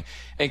skin showing,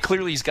 and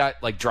clearly he's got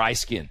dry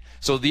skin.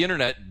 So the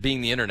internet,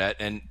 being the internet,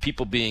 and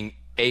people being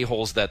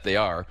a-holes that they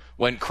are,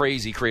 went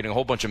crazy creating a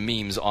whole bunch of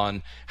memes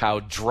on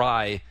how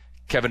dry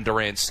Kevin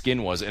Durant's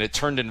skin was, and it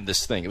turned into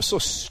this thing. It was so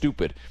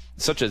stupid.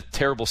 It's such a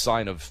terrible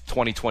sign of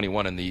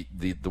 2021 and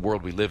the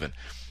world we live in.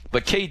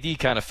 But KD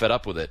kind of fed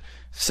up with it,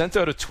 sent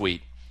out a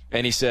tweet,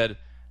 and he said,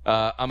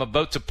 I'm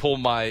about to pull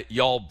my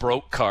y'all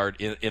broke card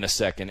in a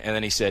second, and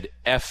then he said,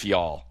 F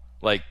y'all.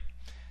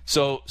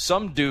 So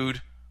some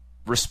dude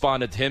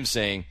responded to him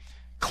saying,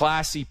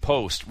 classy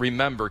post.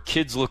 Remember,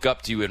 kids look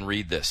up to you and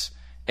read this.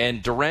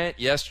 And Durant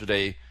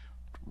yesterday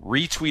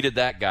retweeted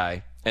that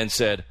guy and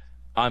said,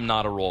 I'm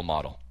not a role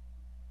model.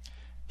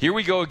 Here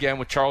we go again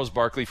with Charles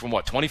Barkley from,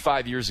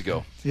 25 years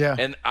ago. Yeah.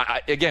 And,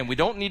 again, we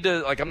don't need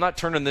to, I'm not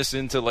turning this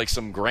into,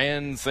 some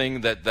grand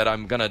thing that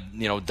I'm going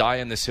to,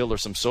 die on this hill or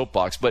some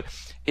soapbox. But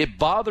it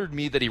bothered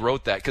me that he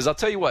wrote that. Because I'll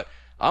tell you what,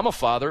 I'm a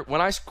father. When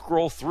I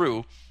scroll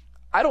through,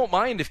 I don't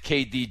mind if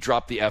KD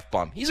dropped the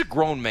F-bomb. He's a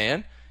grown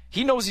man.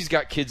 He knows he's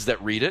got kids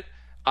that read it.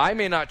 I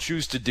may not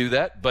choose to do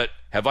that, but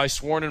have I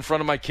sworn in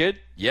front of my kid?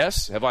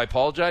 Yes. Have I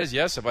apologized?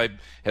 Yes. Have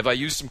I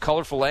used some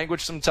colorful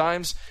language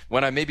sometimes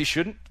when I maybe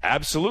shouldn't?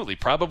 Absolutely.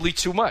 Probably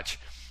too much.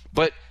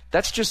 But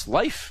that's just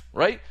life,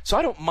 right? So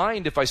I don't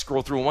mind if I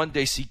scroll through and one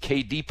day see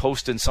KD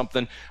posting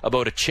something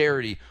about a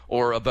charity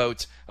or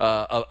about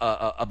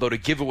a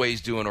giveaway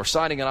he's doing or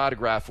signing an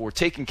autograph or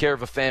taking care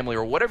of a family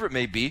or whatever it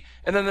may be,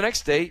 and then the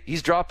next day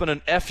he's dropping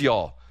an F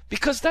y'all,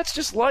 because that's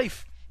just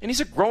life. And he's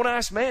a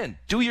grown-ass man.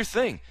 Do your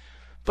thing.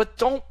 But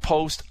don't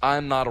post,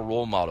 I'm not a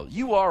role model.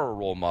 You are a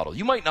role model.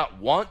 You might not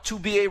want to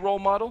be a role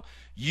model.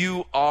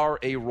 You are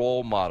a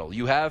role model.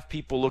 You have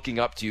people looking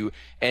up to you,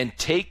 and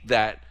take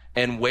that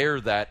and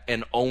wear that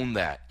and own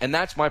that. And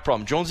that's my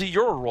problem. Jonesy,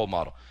 you're a role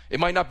model.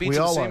 It might not be to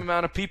the same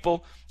amount of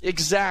people.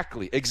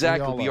 Exactly.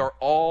 We are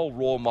all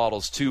role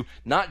models to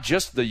not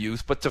just the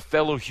youth, but to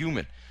fellow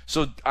human.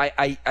 So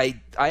I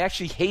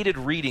actually hated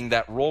reading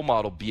that role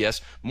model BS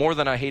more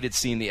than I hated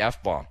seeing the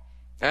F-bomb.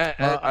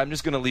 I'm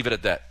just going to leave it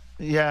at that.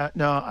 Yeah,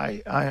 no,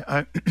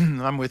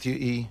 I'm with you,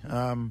 E.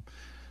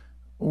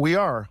 We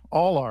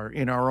all are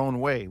in our own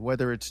way,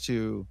 whether it's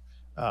to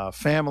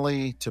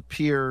family, to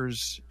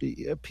peers.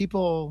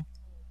 People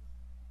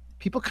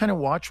kind of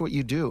watch what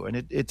you do,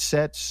 and it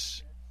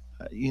sets,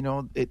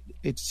 it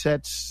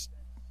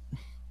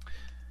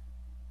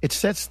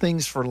sets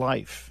things for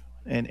life,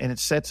 and it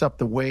sets up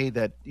the way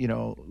that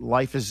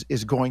life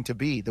is going to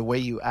be, the way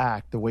you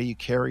act, the way you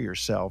carry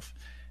yourself.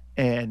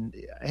 And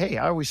hey,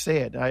 I always say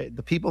it.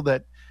 The people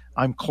that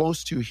I'm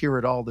close to hear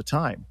it all the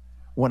time.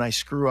 When I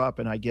screw up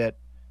and I get,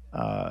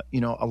 a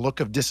look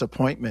of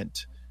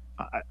disappointment,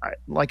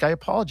 I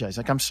apologize.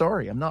 I'm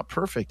sorry. I'm not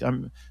perfect.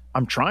 I'm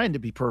trying to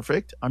be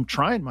perfect. I'm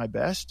trying my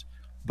best,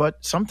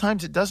 but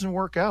sometimes it doesn't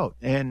work out.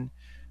 And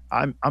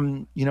I'm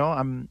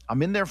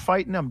in there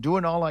fighting. I'm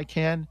doing all I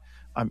can.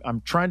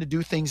 I'm trying to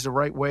do things the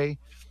right way.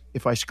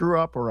 If I screw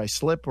up or I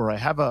slip or I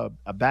have a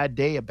bad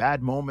day, a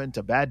bad moment,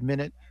 a bad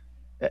minute,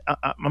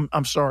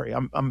 I'm sorry.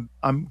 I'm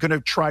going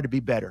to try to be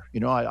better.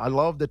 I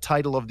love the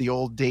title of the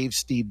old Dave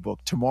Steed book.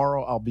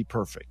 Tomorrow I'll be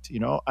perfect.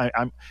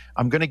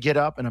 I'm going to get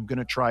up and I'm going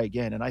to try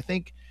again. And I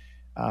think,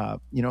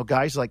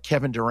 guys like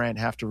Kevin Durant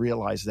have to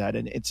realize that.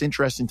 And it's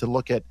interesting to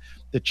look at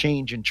the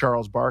change in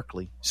Charles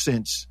Barkley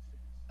since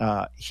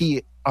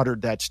he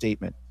uttered that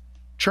statement.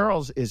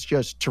 Charles is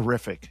just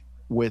terrific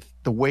with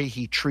the way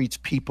he treats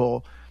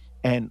people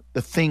and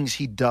the things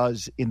he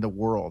does in the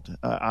world.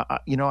 I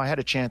had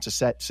a chance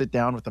to sit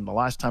down with him the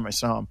last time I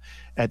saw him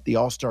at the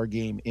All-Star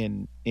game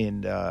in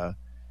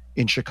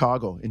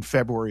Chicago in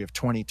February of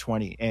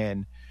 2020.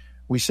 And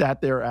we sat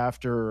there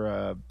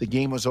after the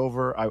game was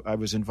over. I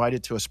was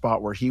invited to a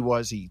spot where he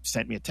was. He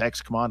sent me a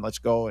text, come on, let's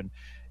go.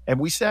 And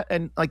we sat,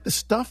 and like the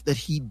stuff that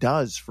he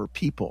does for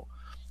people,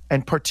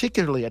 and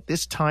particularly at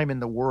this time in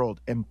the world,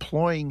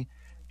 employing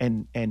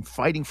and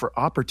fighting for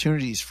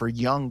opportunities for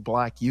young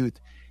black youth.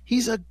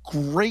 He's a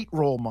great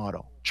role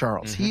model,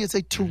 Charles. Mm-hmm. He is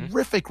a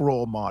terrific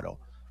role model.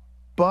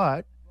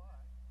 But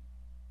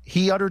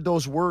he uttered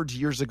those words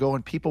years ago,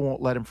 and people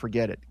won't let him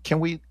forget it. Can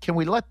we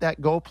let that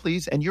go,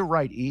 please? And you're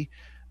right, E.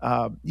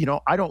 I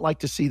don't like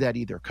to see that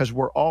either, because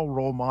we're all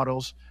role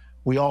models.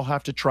 We all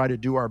have to try to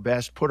do our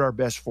best, put our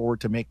best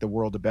forward to make the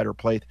world a better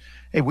place.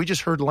 Hey, we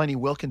just heard Lenny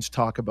Wilkens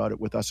talk about it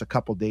with us a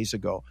couple days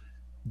ago.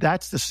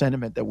 That's the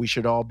sentiment that we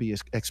should all be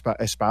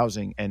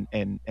espousing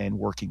and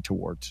working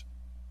towards.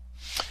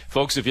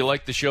 Folks, if you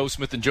like the show,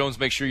 Smith & Jones,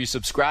 make sure you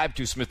subscribe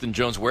to Smith &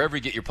 Jones wherever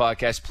you get your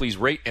podcast. Please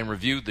rate and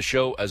review the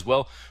show as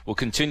well. We'll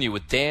continue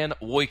with Dan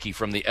Woike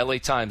from the LA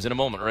Times in a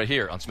moment right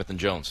here on Smith &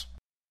 Jones.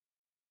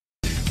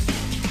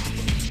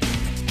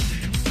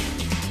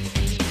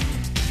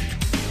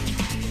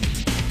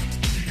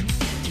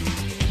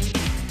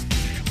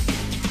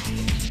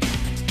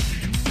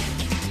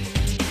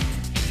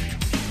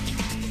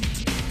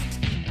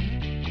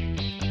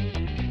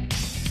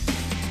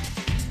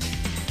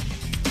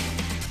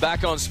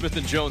 Back on Smith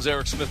 & Jones,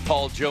 Eric Smith,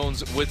 Paul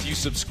Jones with you.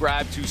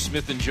 Subscribe to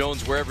Smith &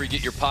 Jones wherever you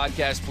get your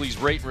podcast. Please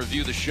rate and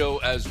review the show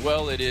as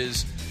well. It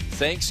is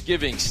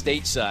Thanksgiving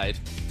stateside,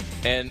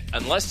 and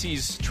unless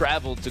he's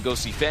traveled to go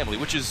see family,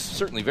 which is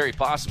certainly very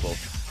possible,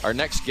 our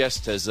next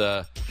guest has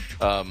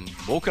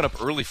woken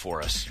up early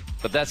for us.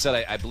 But that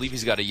said, I believe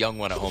he's got a young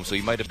one at home, so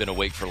he might have been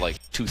awake for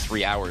like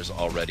 2-3 hours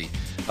already.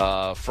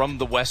 From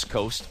the West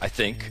Coast, I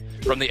think,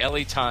 from the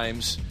LA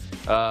Times,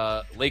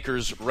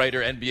 Lakers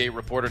writer, NBA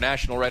reporter,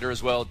 national writer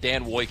as well,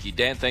 Dan Woike.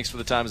 Dan, thanks for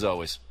the time as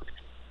always.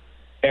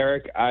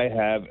 Eric, I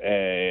have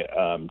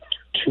a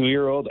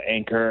 2-year-old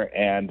anchor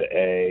and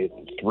a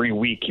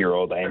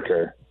 3-week-year-old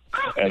anchor.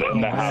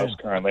 in the house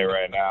currently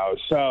right now.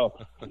 So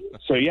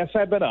yes,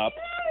 I've been up.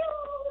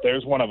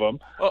 There's one of them.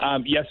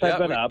 Yes, I've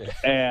been up,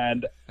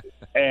 and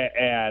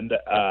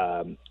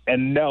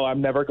no,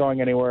 I'm never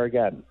going anywhere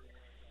again.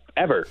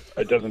 Ever.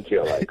 It doesn't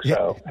feel like.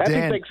 So happy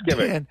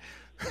Thanksgiving.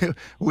 Dan,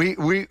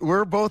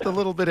 we're both a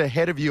little bit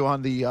ahead of you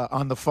on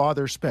the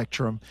father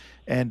spectrum,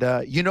 and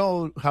you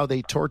know how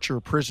they torture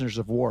prisoners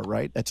of war,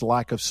 right? That's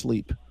lack of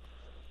sleep.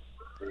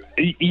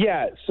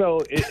 Yeah,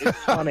 so it's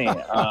funny.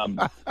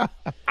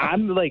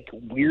 I'm like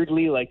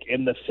weirdly like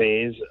in the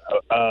phase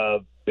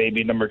of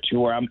baby number 2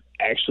 where I'm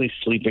actually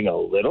sleeping a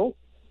little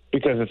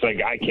because it's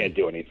like I can't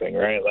do anything,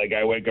 right? Like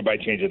I wake up, I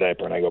change a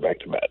diaper, and I go back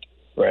to bed,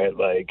 right?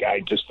 Like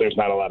there's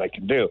not a lot I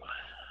can do.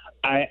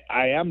 I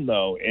am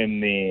though in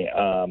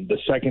the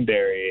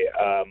secondary,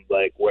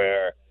 like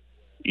where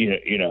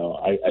you know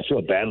I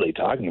feel badly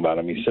talking about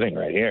him. He's sitting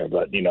right here,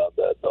 but you know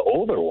the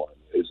older one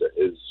is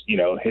you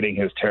know hitting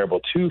his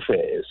terrible 2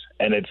 phase,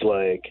 and it's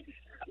like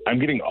I'm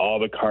getting all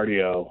the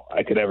cardio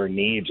I could ever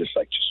need, just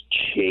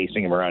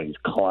chasing him around. He's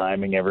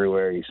climbing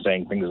everywhere. He's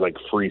saying things like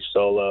free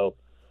solo.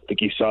 I think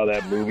he saw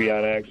that movie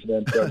on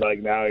accident. So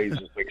like now he's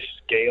just like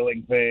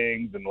scaling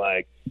things and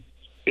like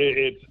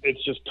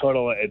it's just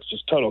total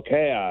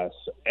chaos.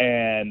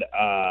 And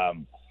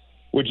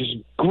which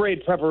is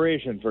great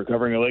preparation for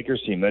covering a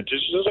Lakers team that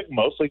just is like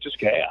mostly just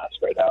chaos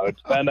right now.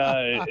 It's been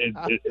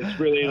it's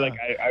really like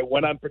I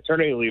went on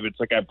paternity leave. It's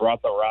like I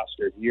brought the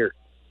roster here.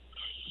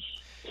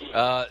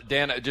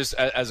 Dan, just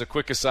as a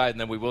quick aside, and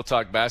then we will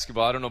talk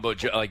basketball. I don't know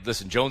about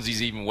listen,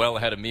 Jonesy's even well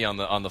ahead of me on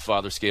the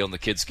father scale and the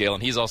kid scale,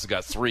 and he's also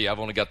got 3. I've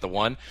only got the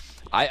 1.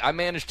 I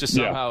managed to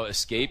somehow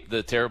escape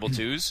the terrible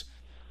 2s,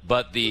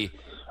 but the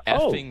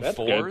effing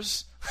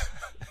 4s,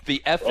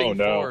 the effing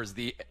 4s,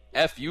 the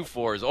FU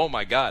 4s. Oh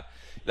my God,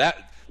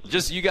 that.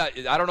 Just you got.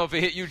 I don't know if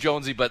it hit you,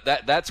 Jonesy, but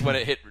that's when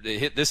it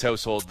hit this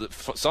household.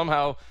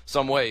 Somehow,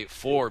 some way,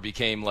 4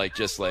 became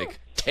just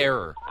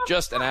terror,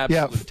 just an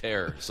absolute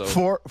terror. So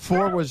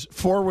 4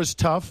 was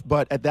tough,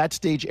 but at that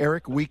stage,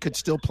 Eric, we could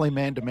still play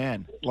man to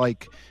man.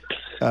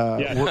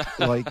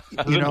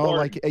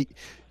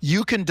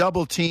 You can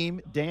double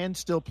team. Dan's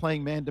still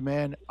playing man to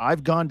man.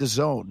 I've gone to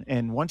zone,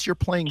 and once you're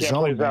playing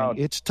zone, man,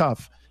 it's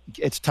tough.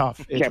 It's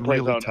tough. It's can't play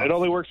really zone. Tough. It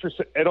only works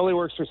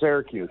for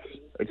Syracuse.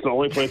 It's the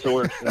only place it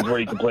works is where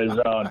you can play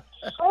zone.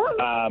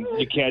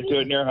 You can't do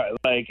it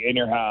in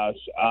your house.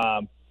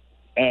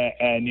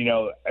 And you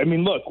know, I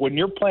mean, look, when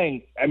you're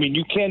playing, I mean,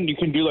 you can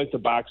do like the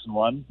box and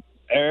 1,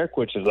 Eric,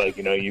 which is like,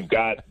 you know, you've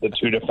got the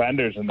 2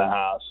 defenders in the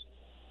house.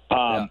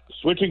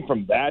 Switching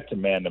from that to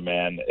man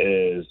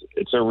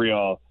it's a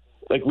real.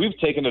 Like, we've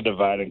taken a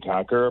divide and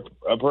conquer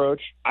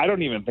approach. I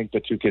don't even think the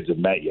 2 kids have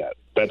met yet.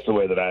 That's the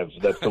way that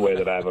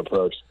I've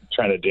approached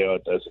trying to deal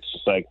with this. It's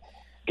just like,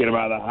 get them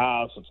out of the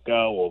house. Let's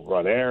go. We'll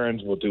run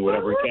errands. We'll do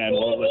whatever we can.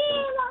 We'll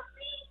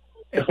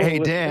listen. Hey,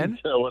 Dan.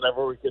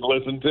 Whatever we can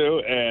listen to,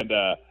 and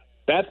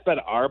that's been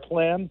our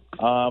plan.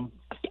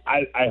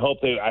 I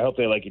hope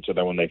they like each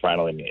other when they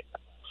finally meet.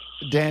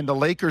 Dan, the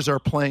Lakers are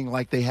playing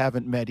like they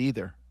haven't met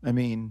either. I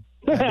mean,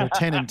 they're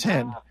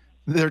 10-10.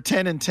 They're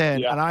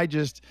 10-10, and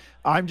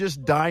I'm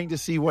just dying to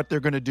see what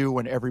they're going to do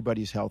when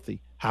everybody's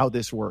healthy. How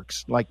this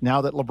works. Like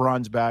now that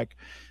LeBron's back,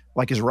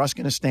 like is Russ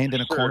going to stand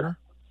in a corner?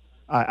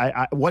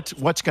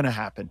 What's going to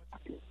happen?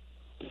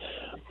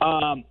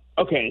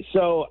 Okay,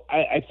 so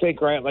I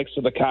think right. Like,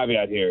 so the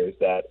caveat here is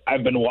that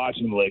I've been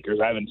watching the Lakers.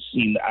 I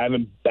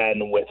haven't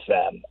been with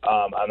them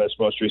on this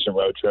most recent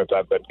road trip.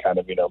 I've been kind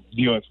of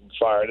viewing from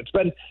far, and it's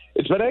been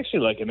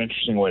actually like an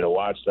interesting way to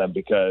watch them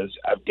because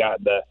I've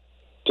gotten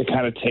to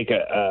kind of take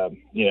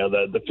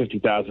the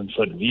 50,000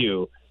 foot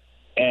view.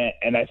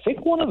 And I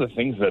think one of the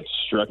things that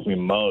struck me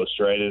most,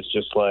 right, is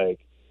just like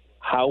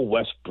how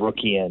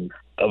Westbrookian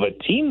of a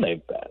team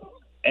they've been.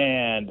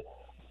 And,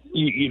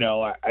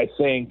 I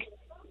think,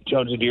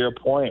 Jonesy, to your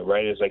point,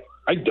 right, is like,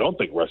 I don't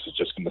think Russ is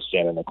just going to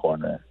stand in the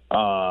corner.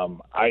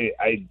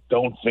 I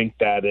don't think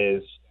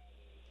that's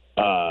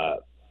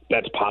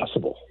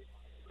possible.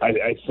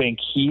 I think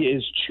he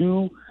is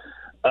too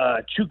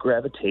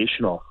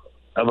gravitational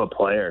of a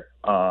player.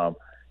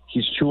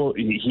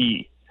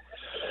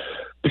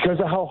 Because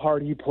of how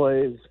hard he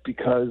plays,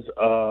 because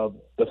of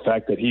the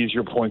fact that he's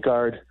your point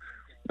guard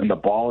and the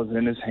ball is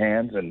in his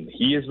hands and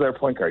he is their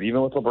point guard,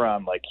 even with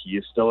LeBron, like he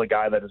is still a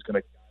guy that is going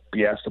to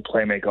be asked to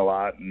play make a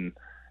lot and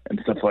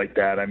stuff like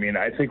that. I mean,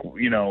 I think,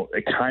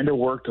 it kind of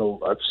worked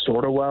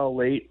sort of well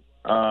late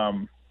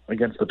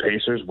against the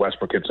Pacers.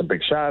 Westbrook hit some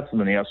big shots and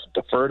then he also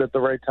deferred at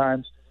the right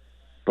times.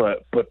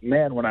 But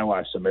man, when I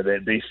watch them,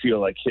 they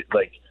feel like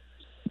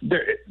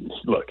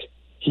look,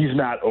 he's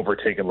not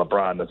overtaken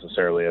LeBron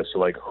necessarily as to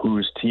like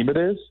whose team it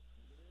is.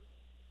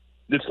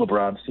 It's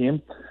LeBron's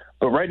team.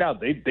 But right now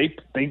they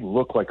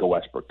look like a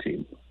Westbrook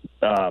team.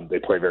 They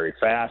play very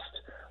fast.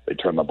 They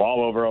turn the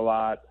ball over a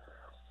lot.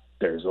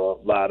 There's a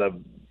lot of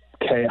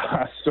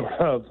chaos sort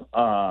of,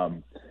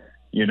 and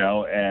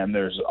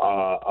there's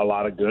a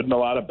lot of good and a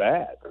lot of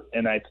bad.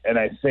 And I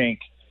think,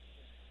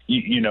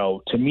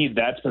 to me,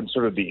 that's been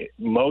sort of the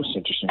most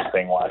interesting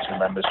thing watching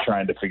them is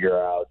trying to figure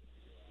out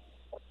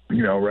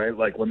right?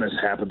 Like when this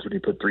happens, when you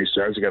put three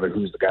stars together,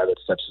 who's the guy that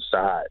steps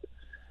aside?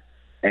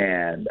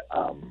 And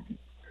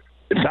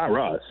it's not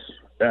Russ.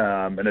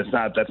 And that's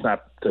not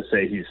to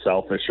say he's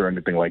selfish or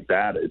anything like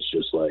that. It's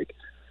just like,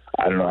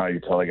 I don't know how you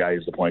tell a guy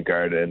he's the point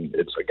guard and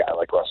it's a guy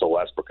like Russell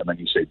Westbrook and then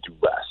you say do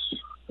less.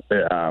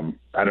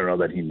 I don't know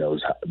that he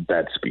knows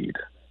that speed.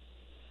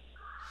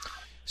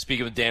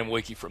 Speaking with Dan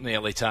Wiki from the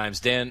LA Times,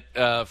 Dan,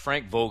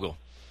 Frank Vogel.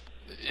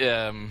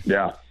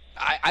 Yeah.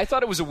 I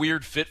thought it was a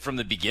weird fit from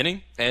the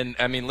beginning. And,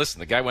 I mean, listen,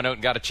 the guy went out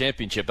and got a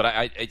championship, but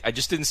I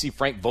just didn't see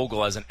Frank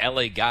Vogel as an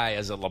LA guy,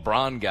 as a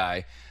LeBron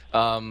guy.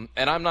 And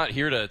I'm not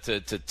here to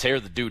tear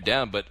the dude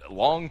down, but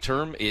long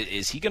term,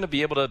 is he going to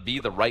be able to be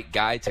the right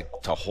guy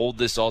to hold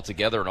this all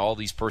together and all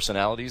these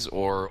personalities?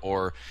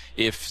 Or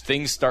if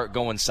things start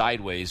going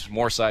sideways,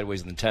 more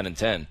sideways than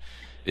 10-10,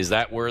 is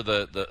that where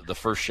the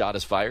first shot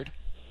is fired?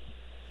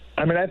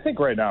 I mean, I think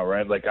right now,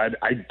 right, like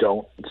I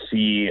don't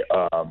see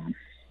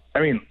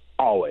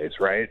always,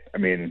 right? I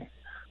mean,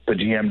 the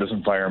GM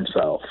doesn't fire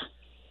himself,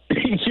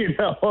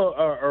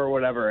 or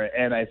whatever.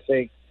 And I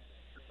think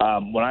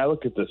when I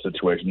look at this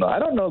situation, though, I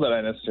don't know that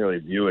I necessarily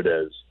view it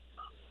as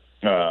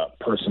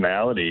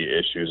personality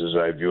issues as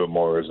I view it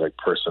more as like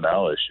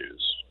personnel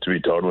issues, to be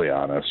totally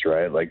honest,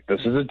 right? Like this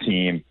is a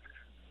team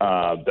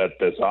that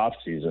this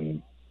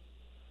offseason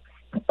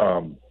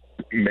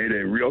made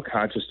a real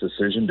conscious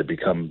decision to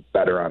become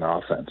better on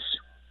offense,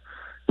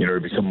 to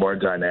become more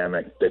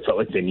dynamic. They felt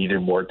like they needed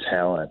more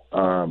talent.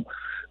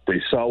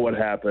 They saw what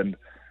happened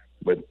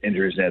with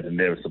injuries to Anthony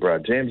Davis,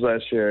 LeBron James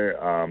last year.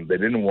 They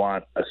didn't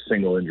want a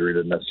single injury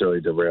to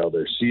necessarily derail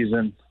their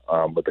season,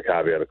 with the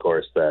caveat, of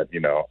course, that,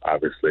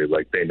 obviously,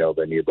 like they know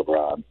they need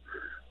LeBron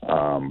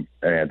and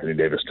Anthony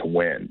Davis to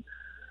win.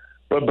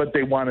 But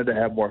they wanted to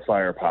have more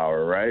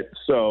firepower, right?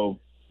 So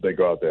they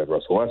go out, they had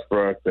Russell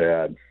Westbrook, they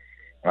had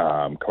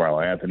Carmelo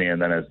Anthony,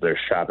 and then as they're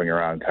shopping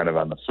around kind of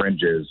on the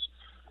fringes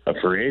of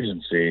free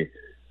agency,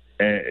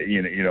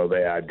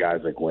 they had guys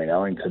like Wayne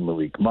Ellington,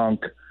 Malik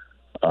Monk.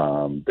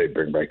 They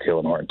bring back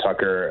Talen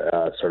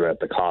Horton-Tucker, sort of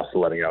at the cost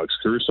of letting Alex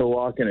Caruso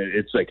walk. And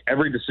it's like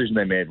every decision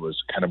they made was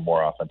kind of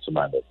more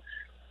offensive-minded.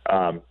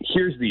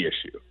 Here's the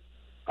issue.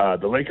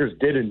 The Lakers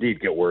did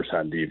indeed get worse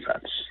on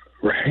defense,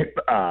 right?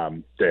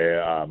 They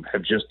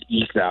have just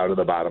eked out of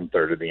the bottom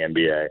third of the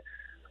NBA.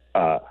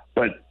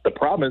 But the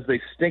problem is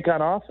they stink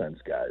on offense,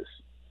 guys.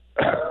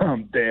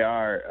 They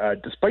are,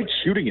 despite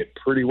shooting it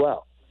pretty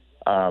well,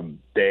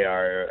 they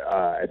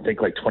are, I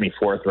think, like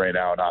 24th right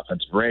now in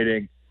offensive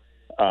rating.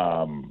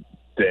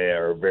 They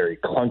are very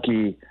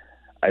clunky.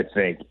 I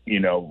think,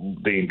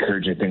 the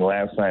encouraging thing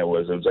last night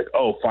was it was like,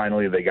 oh,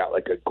 finally they got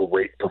like a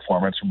great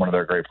performance from one of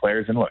their great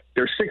players. And look,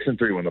 they're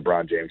 6-3 when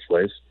LeBron James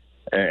plays.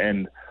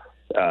 And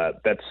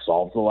that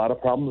solves a lot of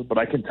problems. But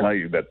I can tell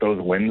you that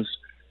those wins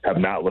have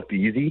not looked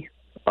easy.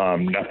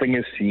 Nothing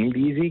has seemed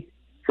easy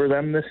for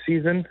them this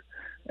season.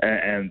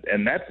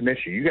 And that's an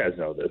issue. You guys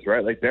know this,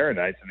 right? Like there are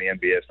nights in the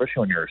NBA,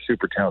 especially when you're a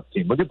super talented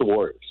team. Look at the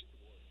Warriors,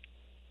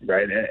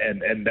 right?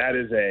 And that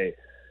is a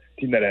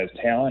team that has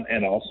talent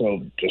and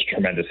also just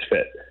tremendous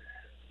fit.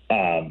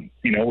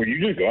 Where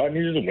you just go out and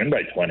you just win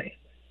by 20.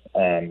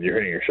 You're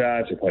hitting your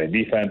shots, you're playing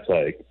defense,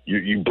 like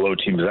you blow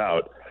teams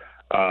out.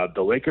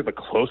 The Lakers, the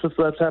closest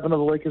that's happened to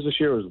the Lakers this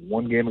year was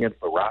one game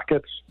against the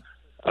Rockets.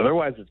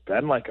 Otherwise, it's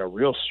been like a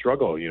real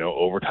struggle.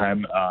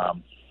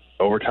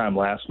 Overtime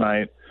last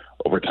night,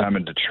 overtime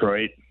in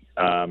Detroit.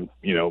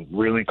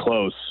 Really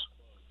close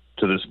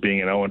to this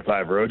being an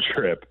 0-5 road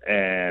trip.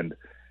 And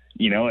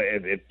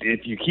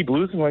if you keep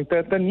losing like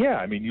that, then yeah,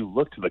 I mean, you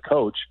look to the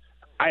coach.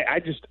 I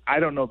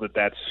don't know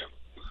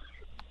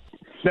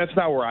that's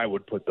not where I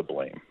would put the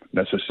blame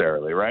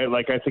necessarily, right?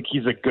 Like I think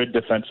he's a good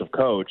defensive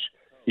coach.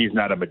 He's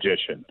not a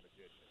magician.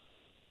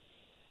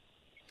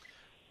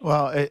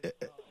 Well,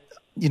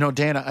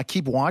 Dan, I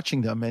keep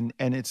watching them, and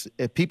it's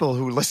people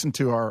who listen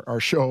to our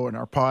show and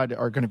our pod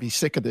are going to be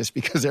sick of this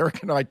because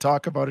Eric and I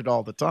talk about it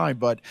all the time.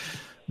 But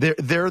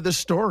they're the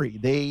story.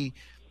 They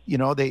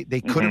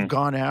could have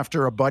gone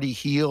after a Buddy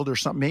Hield or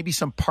something, maybe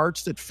some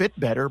parts that fit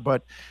better.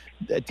 But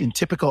in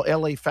typical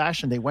LA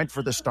fashion, they went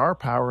for the star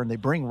power and they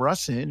bring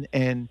Russ in,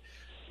 and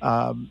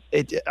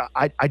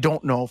I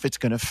don't know if it's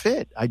going to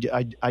fit. I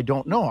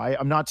don't know.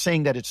 I'm not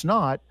saying that it's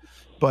not.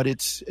 But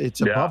it's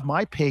above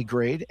my pay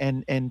grade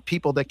and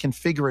people that can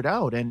figure it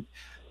out. And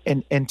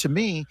to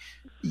me,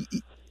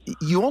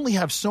 you only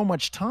have so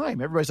much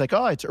time. Everybody's like,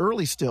 oh, it's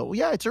early still. Well,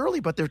 yeah, it's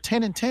early, but they're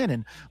 10-10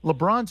 and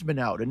LeBron's been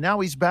out and now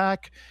he's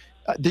back.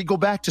 They go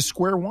back to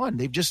square one.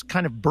 They've just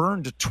kind of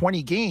burned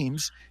 20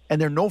 games and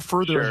they're no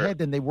further ahead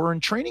than they were in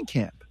training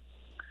camp.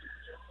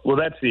 Well,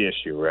 that's the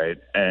issue, right?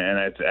 And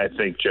I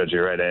think, Judge,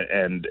 you're right.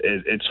 And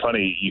it's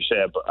funny you say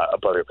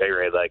above your pay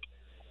grade, like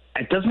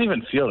it doesn't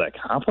even feel that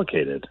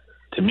complicated.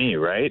 To me,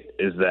 right,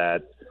 is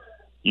that,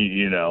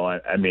 is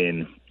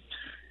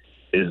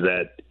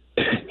that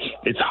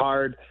it's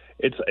hard.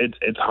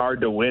 It's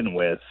hard to win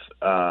with,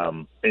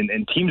 and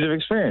teams have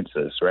experienced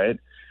this, right?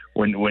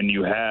 When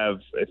you have,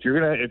 if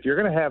you're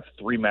gonna have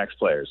three max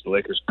players, the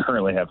Lakers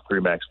currently have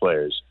three max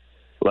players.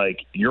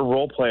 Like your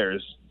role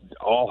players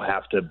all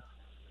have to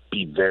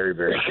be very,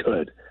 very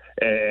good.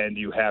 And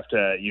you have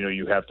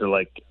to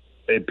like,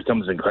 it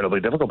becomes incredibly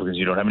difficult because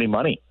you don't have any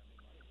money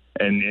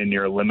and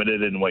you're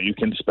limited in what you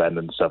can spend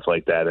and stuff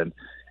like that. And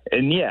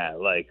yeah,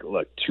 like,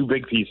 look, two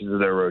big pieces of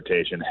their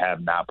rotation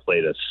have not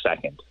played a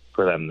second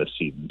for them this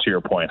season. To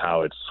your point,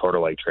 how it's sort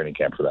of like training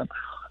camp for them.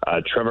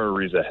 Trevor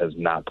Ariza has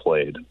not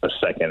played a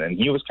second, and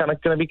he was kind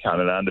of going to be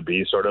counted on to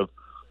be sort of,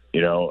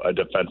 a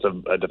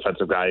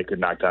defensive guy who could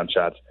knock down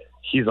shots.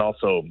 He's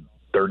also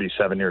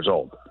 37 years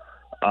old.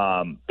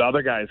 The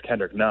other guy is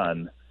Kendrick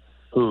Nunn,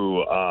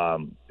 who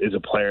is a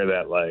player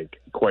that,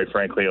 like, quite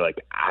frankly,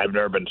 like, I've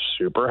never been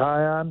super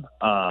high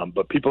on.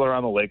 But people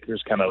around the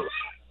Lakers kind of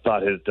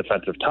thought his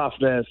defensive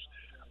toughness,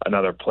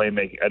 another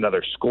playmaker,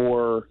 another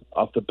scorer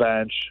off the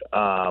bench,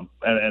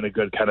 and a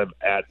good kind of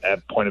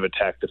at point of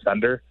attack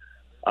defender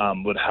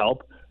would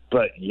help.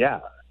 But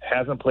yeah,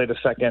 hasn't played a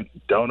second.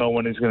 Don't know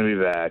when he's going to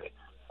be back.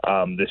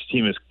 This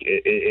team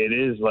it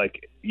is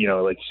like,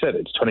 like you said,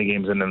 it's 20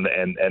 games in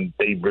and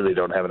they really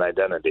don't have an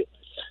identity.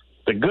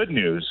 The good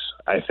news,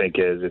 I think,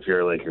 is if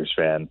you're a Lakers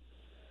fan,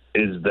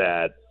 is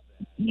that,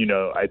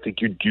 I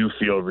think you do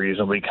feel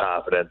reasonably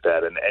confident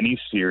that in any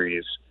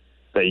series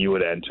that you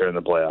would enter in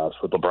the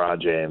playoffs with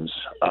LeBron James,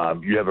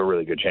 you have a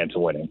really good chance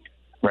of winning,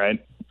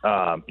 right?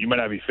 You might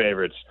not be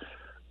favorites,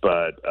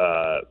 but,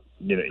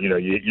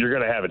 you're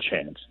going to have a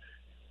chance.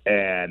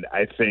 And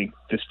I think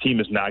this team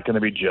is not going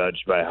to be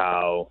judged by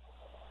how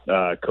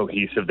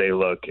cohesive they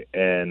look,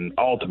 and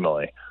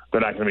ultimately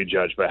they're not going to be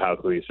judged by how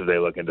cohesive they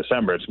look in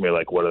December. It's going to be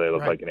like, what do they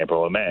look like in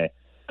April or May?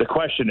 The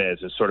question is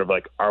sort of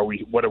like,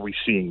 what are we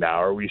seeing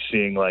now? Are we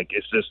seeing, like,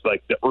 is this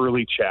like the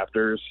early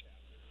chapters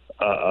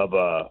of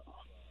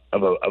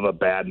a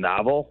bad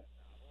novel,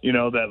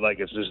 that, like,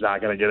 it's just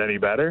not going to get any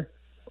better?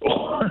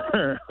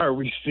 Or are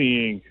we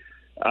seeing,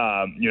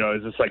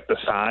 is this like the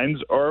signs,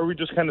 or are we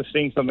just kind of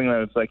seeing something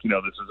that it's like, this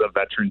is a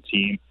veteran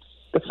team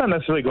that's not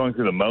necessarily going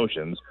through the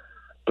motions,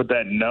 but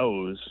that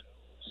knows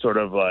sort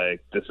of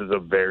like this is a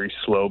very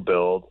slow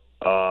build,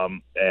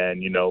 and,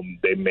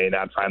 they may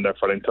not find their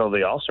footing until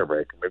the All-Star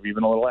break, maybe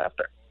even a little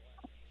after.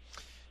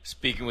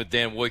 Speaking with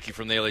Dan Wojcicki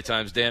from the LA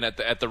Times. Dan,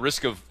 at the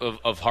risk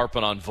of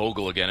harping on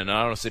Vogel again, and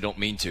I honestly don't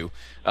mean to,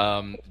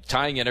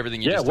 tying in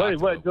everything you just talked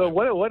about.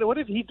 What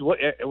did he do,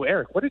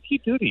 Eric? What did he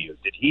do to you?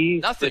 Did he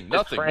nothing?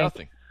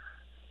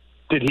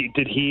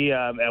 Did he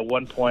at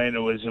one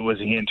point was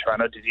he in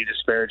Toronto? Did he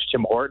disparage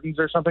Tim Hortons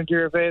or something to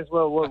your face?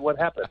 Well, what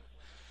happened?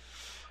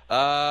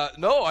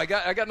 No, I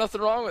got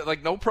nothing wrong with,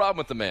 like, no problem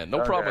with the man,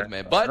 problem with the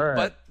man.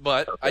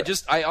 But okay.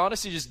 I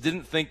honestly just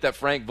didn't think that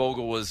Frank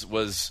Vogel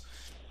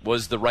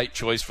was the right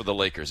choice for the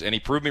Lakers. And he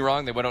proved me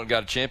wrong. They went out and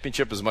got a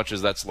championship, as much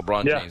as that's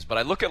LeBron James. But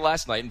I look at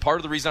last night, and part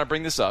of the reason I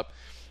bring this up,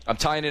 I'm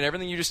tying in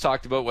everything you just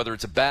talked about, whether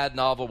it's a bad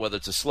novel, whether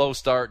it's a slow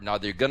start. Now,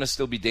 they're going to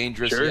still be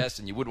dangerous, yes,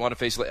 and you wouldn't want to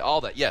face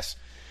all that, yes.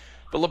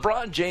 But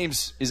LeBron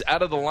James is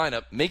out of the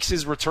lineup, makes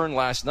his return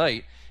last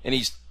night, and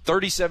he's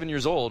 37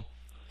 years old,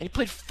 and he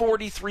played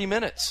 43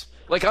 minutes.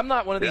 Like, I'm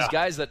not one of these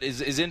guys that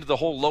is into the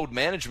whole load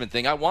management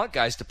thing. I want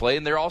guys to play,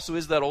 and there also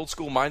is that old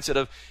school mindset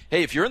of,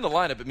 hey, if you're in the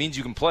lineup, it means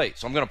you can play,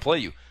 so I'm going to play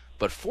you.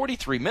 But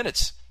 43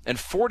 minutes and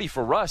 40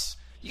 for Russ,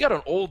 you got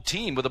an old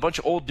team with a bunch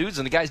of old dudes,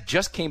 and the guys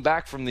just came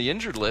back from the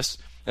injured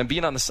list and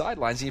being on the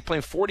sidelines, and you're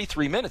playing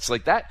 43 minutes.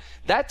 Like, that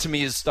to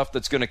me is stuff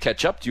that's going to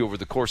catch up to you over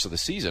the course of the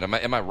season.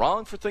 Am I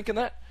wrong for thinking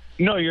that?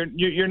 No,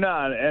 you're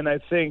not. And I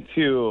think,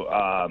 too,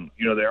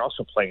 they're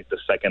also playing at the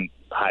second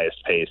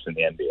highest pace in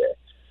the NBA.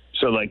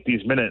 So, like,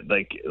 these minutes,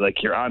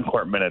 like your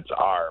on-court minutes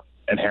are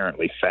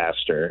inherently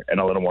faster and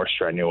a little more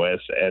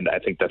strenuous, and I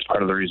think that's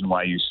part of the reason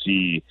why you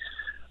see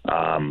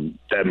them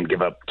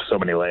give up so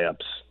many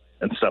layups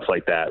and stuff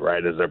like that,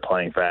 right, as they're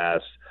playing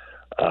fast.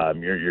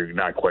 You're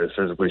not quite as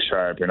physically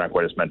sharp. You're not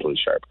quite as mentally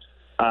sharp.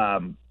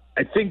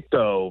 I think,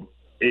 though,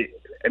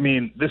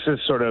 this is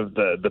sort of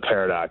the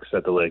paradox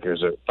that the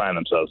Lakers find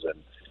themselves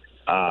in.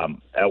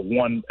 On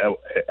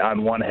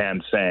one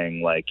hand,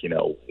 saying, like,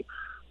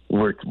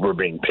 we're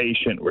being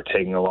patient, we're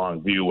taking a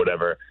long view,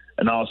 whatever,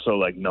 and also,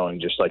 like, knowing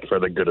just, like, for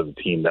the good of the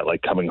team that,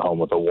 like, coming home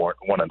with a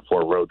 1-4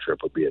 road trip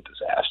would be a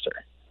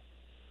disaster,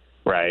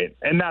 right?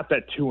 And not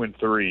that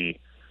 2-3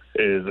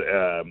 is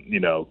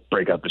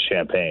break out the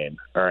champagne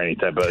or any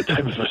type of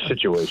a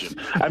situation.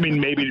 I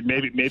mean, maybe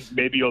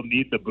you'll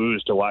need the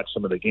booze to watch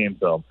some of the game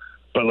film,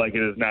 but, like,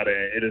 it is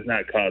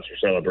not cause for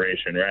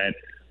celebration, right?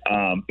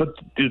 But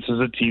this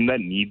is a team that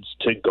needs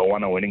to go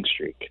on a winning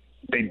streak.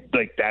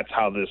 That's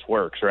how this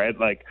works, right?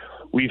 Like,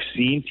 we've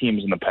seen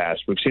teams in the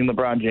past. We've seen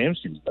LeBron James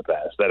teams in the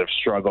past that have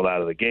struggled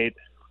out of the gate,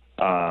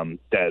 that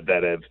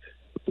have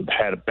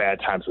had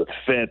bad times with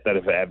fit, that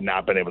have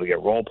not been able to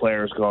get role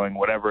players going,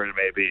 whatever it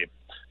may be.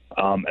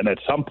 And at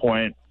some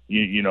point,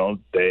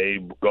 they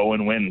go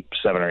and win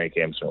 7 or 8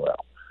 games in a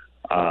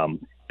row.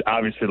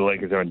 Obviously, the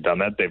Lakers haven't done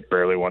that. They've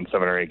barely won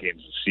 7 or 8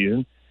 games this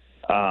season.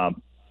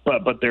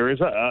 But there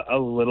is a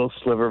little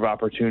sliver of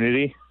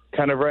opportunity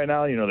kind of right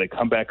now. They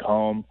come back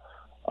home.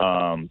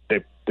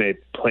 They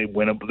play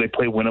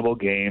winnable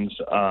games.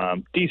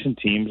 Decent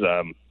teams.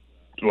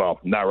 Well,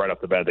 not right off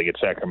the bat. They get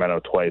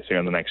Sacramento twice here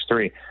in the next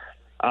 3.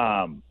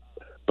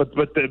 But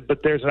but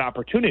there's an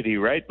opportunity,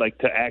 right? Like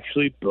to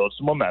actually build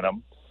some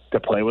momentum, to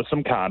play with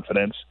some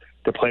confidence,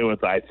 to play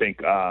with, I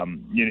think,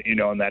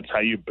 and that's how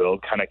you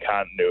build kind of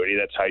continuity.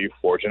 That's how you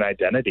forge an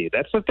identity.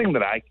 That's the thing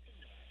that I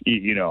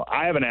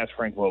haven't asked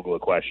Frank Vogel a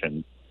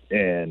question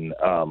in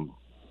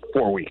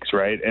 4 weeks,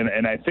 right?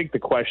 And I think the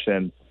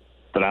question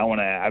that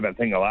I've been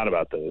thinking a lot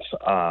about this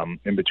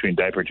in between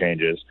diaper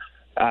changes.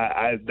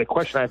 The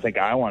question I think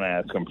I want to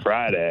ask him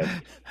Friday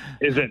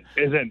isn't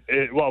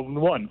well,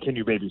 one, can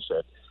you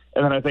babysit?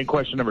 And then I think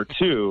question number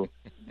 2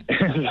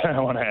 I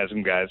want to ask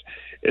him, guys,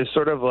 is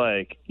sort of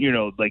like,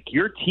 like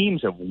your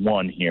teams have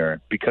won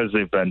here because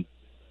they've been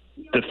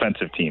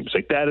defensive teams.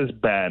 Like that has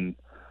been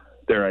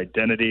their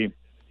identity,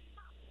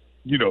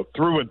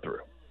 through and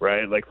through,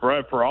 right? Like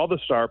for all the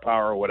star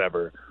power or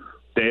whatever,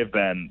 they have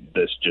been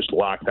this just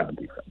lockdown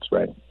defense,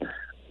 right?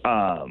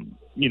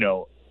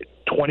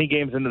 20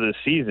 games into the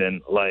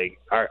season, like,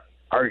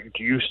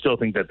 do you still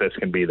think that this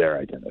can be their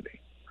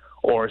identity?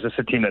 Or is this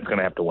a team that's going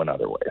to have to win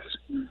other ways?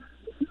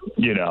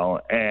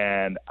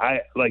 And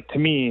to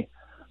me,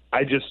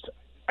 I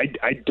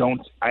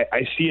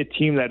see a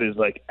team that is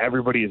like,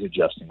 everybody is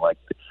adjusting. Like,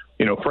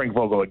 Frank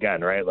Vogel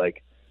again, right?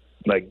 Like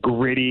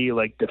gritty,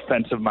 like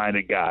defensive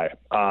minded guy.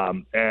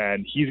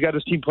 And he's got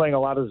his team playing a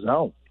lot of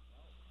zone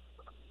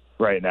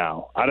right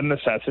now out of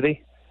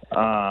necessity.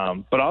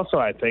 But also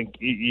I think,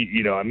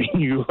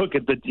 you look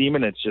at the team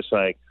and it's just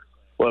like,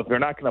 well, if they're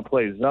not going to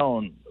play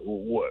zone,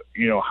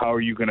 how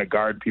are you going to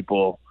guard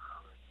people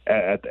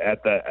at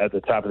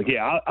the top of the game?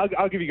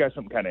 I'll give you guys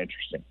something kind of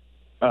interesting.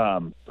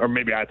 Or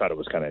maybe I thought it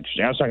was kind of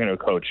interesting. I was talking to a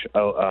coach,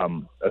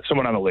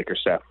 someone on the Lakers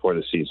staff before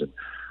the season,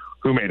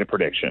 who made a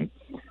prediction.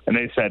 And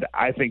they said,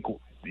 I think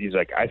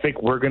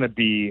we're going to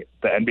be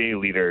the NBA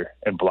leader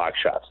in block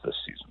shots this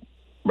season.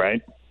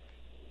 Right.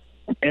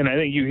 And I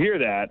think you hear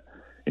that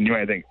and you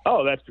might think,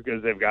 oh, that's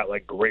because they've got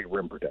like great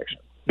rim protection.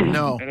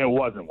 No. And it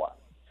wasn't why.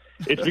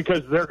 It's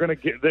because they're going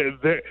to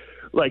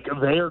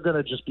they're going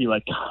to just be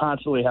like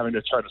constantly having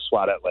to try to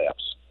swat at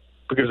layups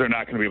because they're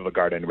not going to be able to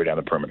guard anybody on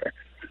the perimeter.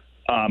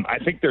 I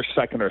think they're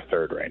second or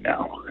third right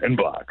now in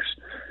blocks.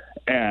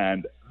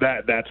 And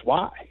that's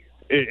why.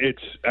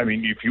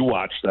 If you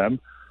watch them,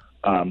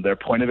 their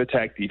point of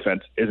attack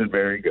defense isn't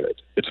very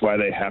good. It's why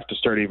they have to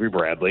start Avery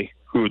Bradley,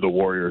 who the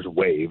Warriors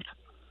waived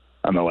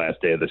on the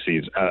last day of the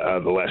season,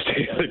 the last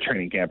day of the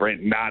training camp, right?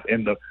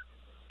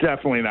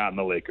 Definitely not in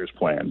the Lakers'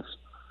 plans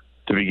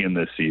to begin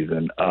this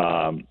season.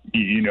 That's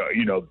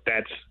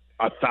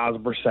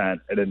 1,000%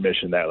 an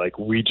admission that like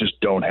we just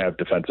don't have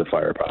defensive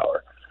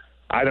firepower.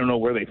 I don't know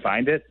where they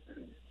find it.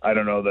 I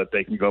don't know that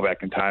they can go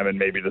back in time and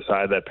maybe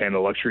decide that paying the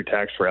luxury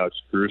tax for Alex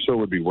Caruso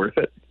would be worth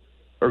it,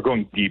 or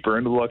going deeper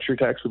into the luxury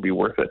tax would be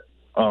worth it.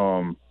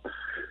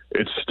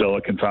 It's still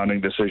a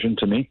confounding decision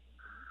to me,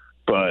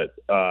 but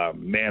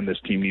man, this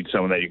team needs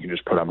someone that you can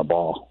just put on the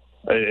ball.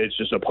 It's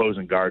just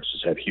opposing guards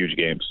just have huge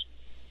games.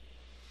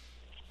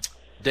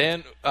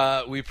 Dan,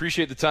 we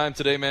appreciate the time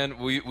today, man.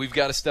 We've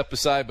got to step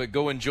aside, but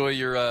go enjoy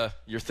your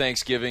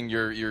Thanksgiving,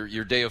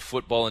 your day of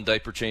football and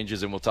diaper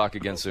changes, and we'll talk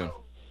again soon.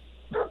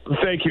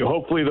 Thank you.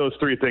 Hopefully those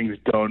 3 things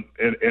don't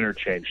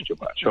interchange too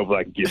much. Hopefully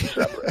I can keep them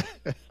separate.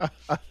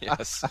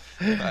 Yes.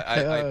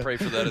 I pray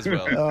for that as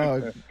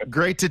well.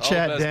 Great to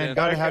chat, best, Dan.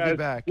 Got to have you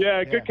back.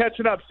 Yeah, good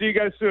catching up. See you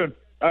guys soon.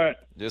 All right.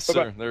 Yes,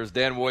 Bye-bye. sir. There's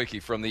Dan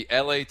Wojcicki from the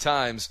LA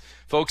Times.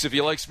 Folks, if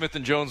you like Smith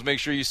 & Jones, make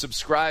sure you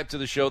subscribe to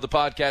the show, the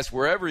podcast,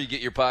 wherever you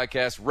get your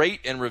podcasts. Rate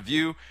and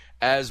review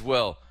as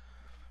well.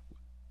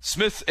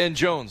 Smith &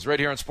 Jones right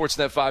here on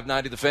Sportsnet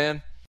 590 The Fan.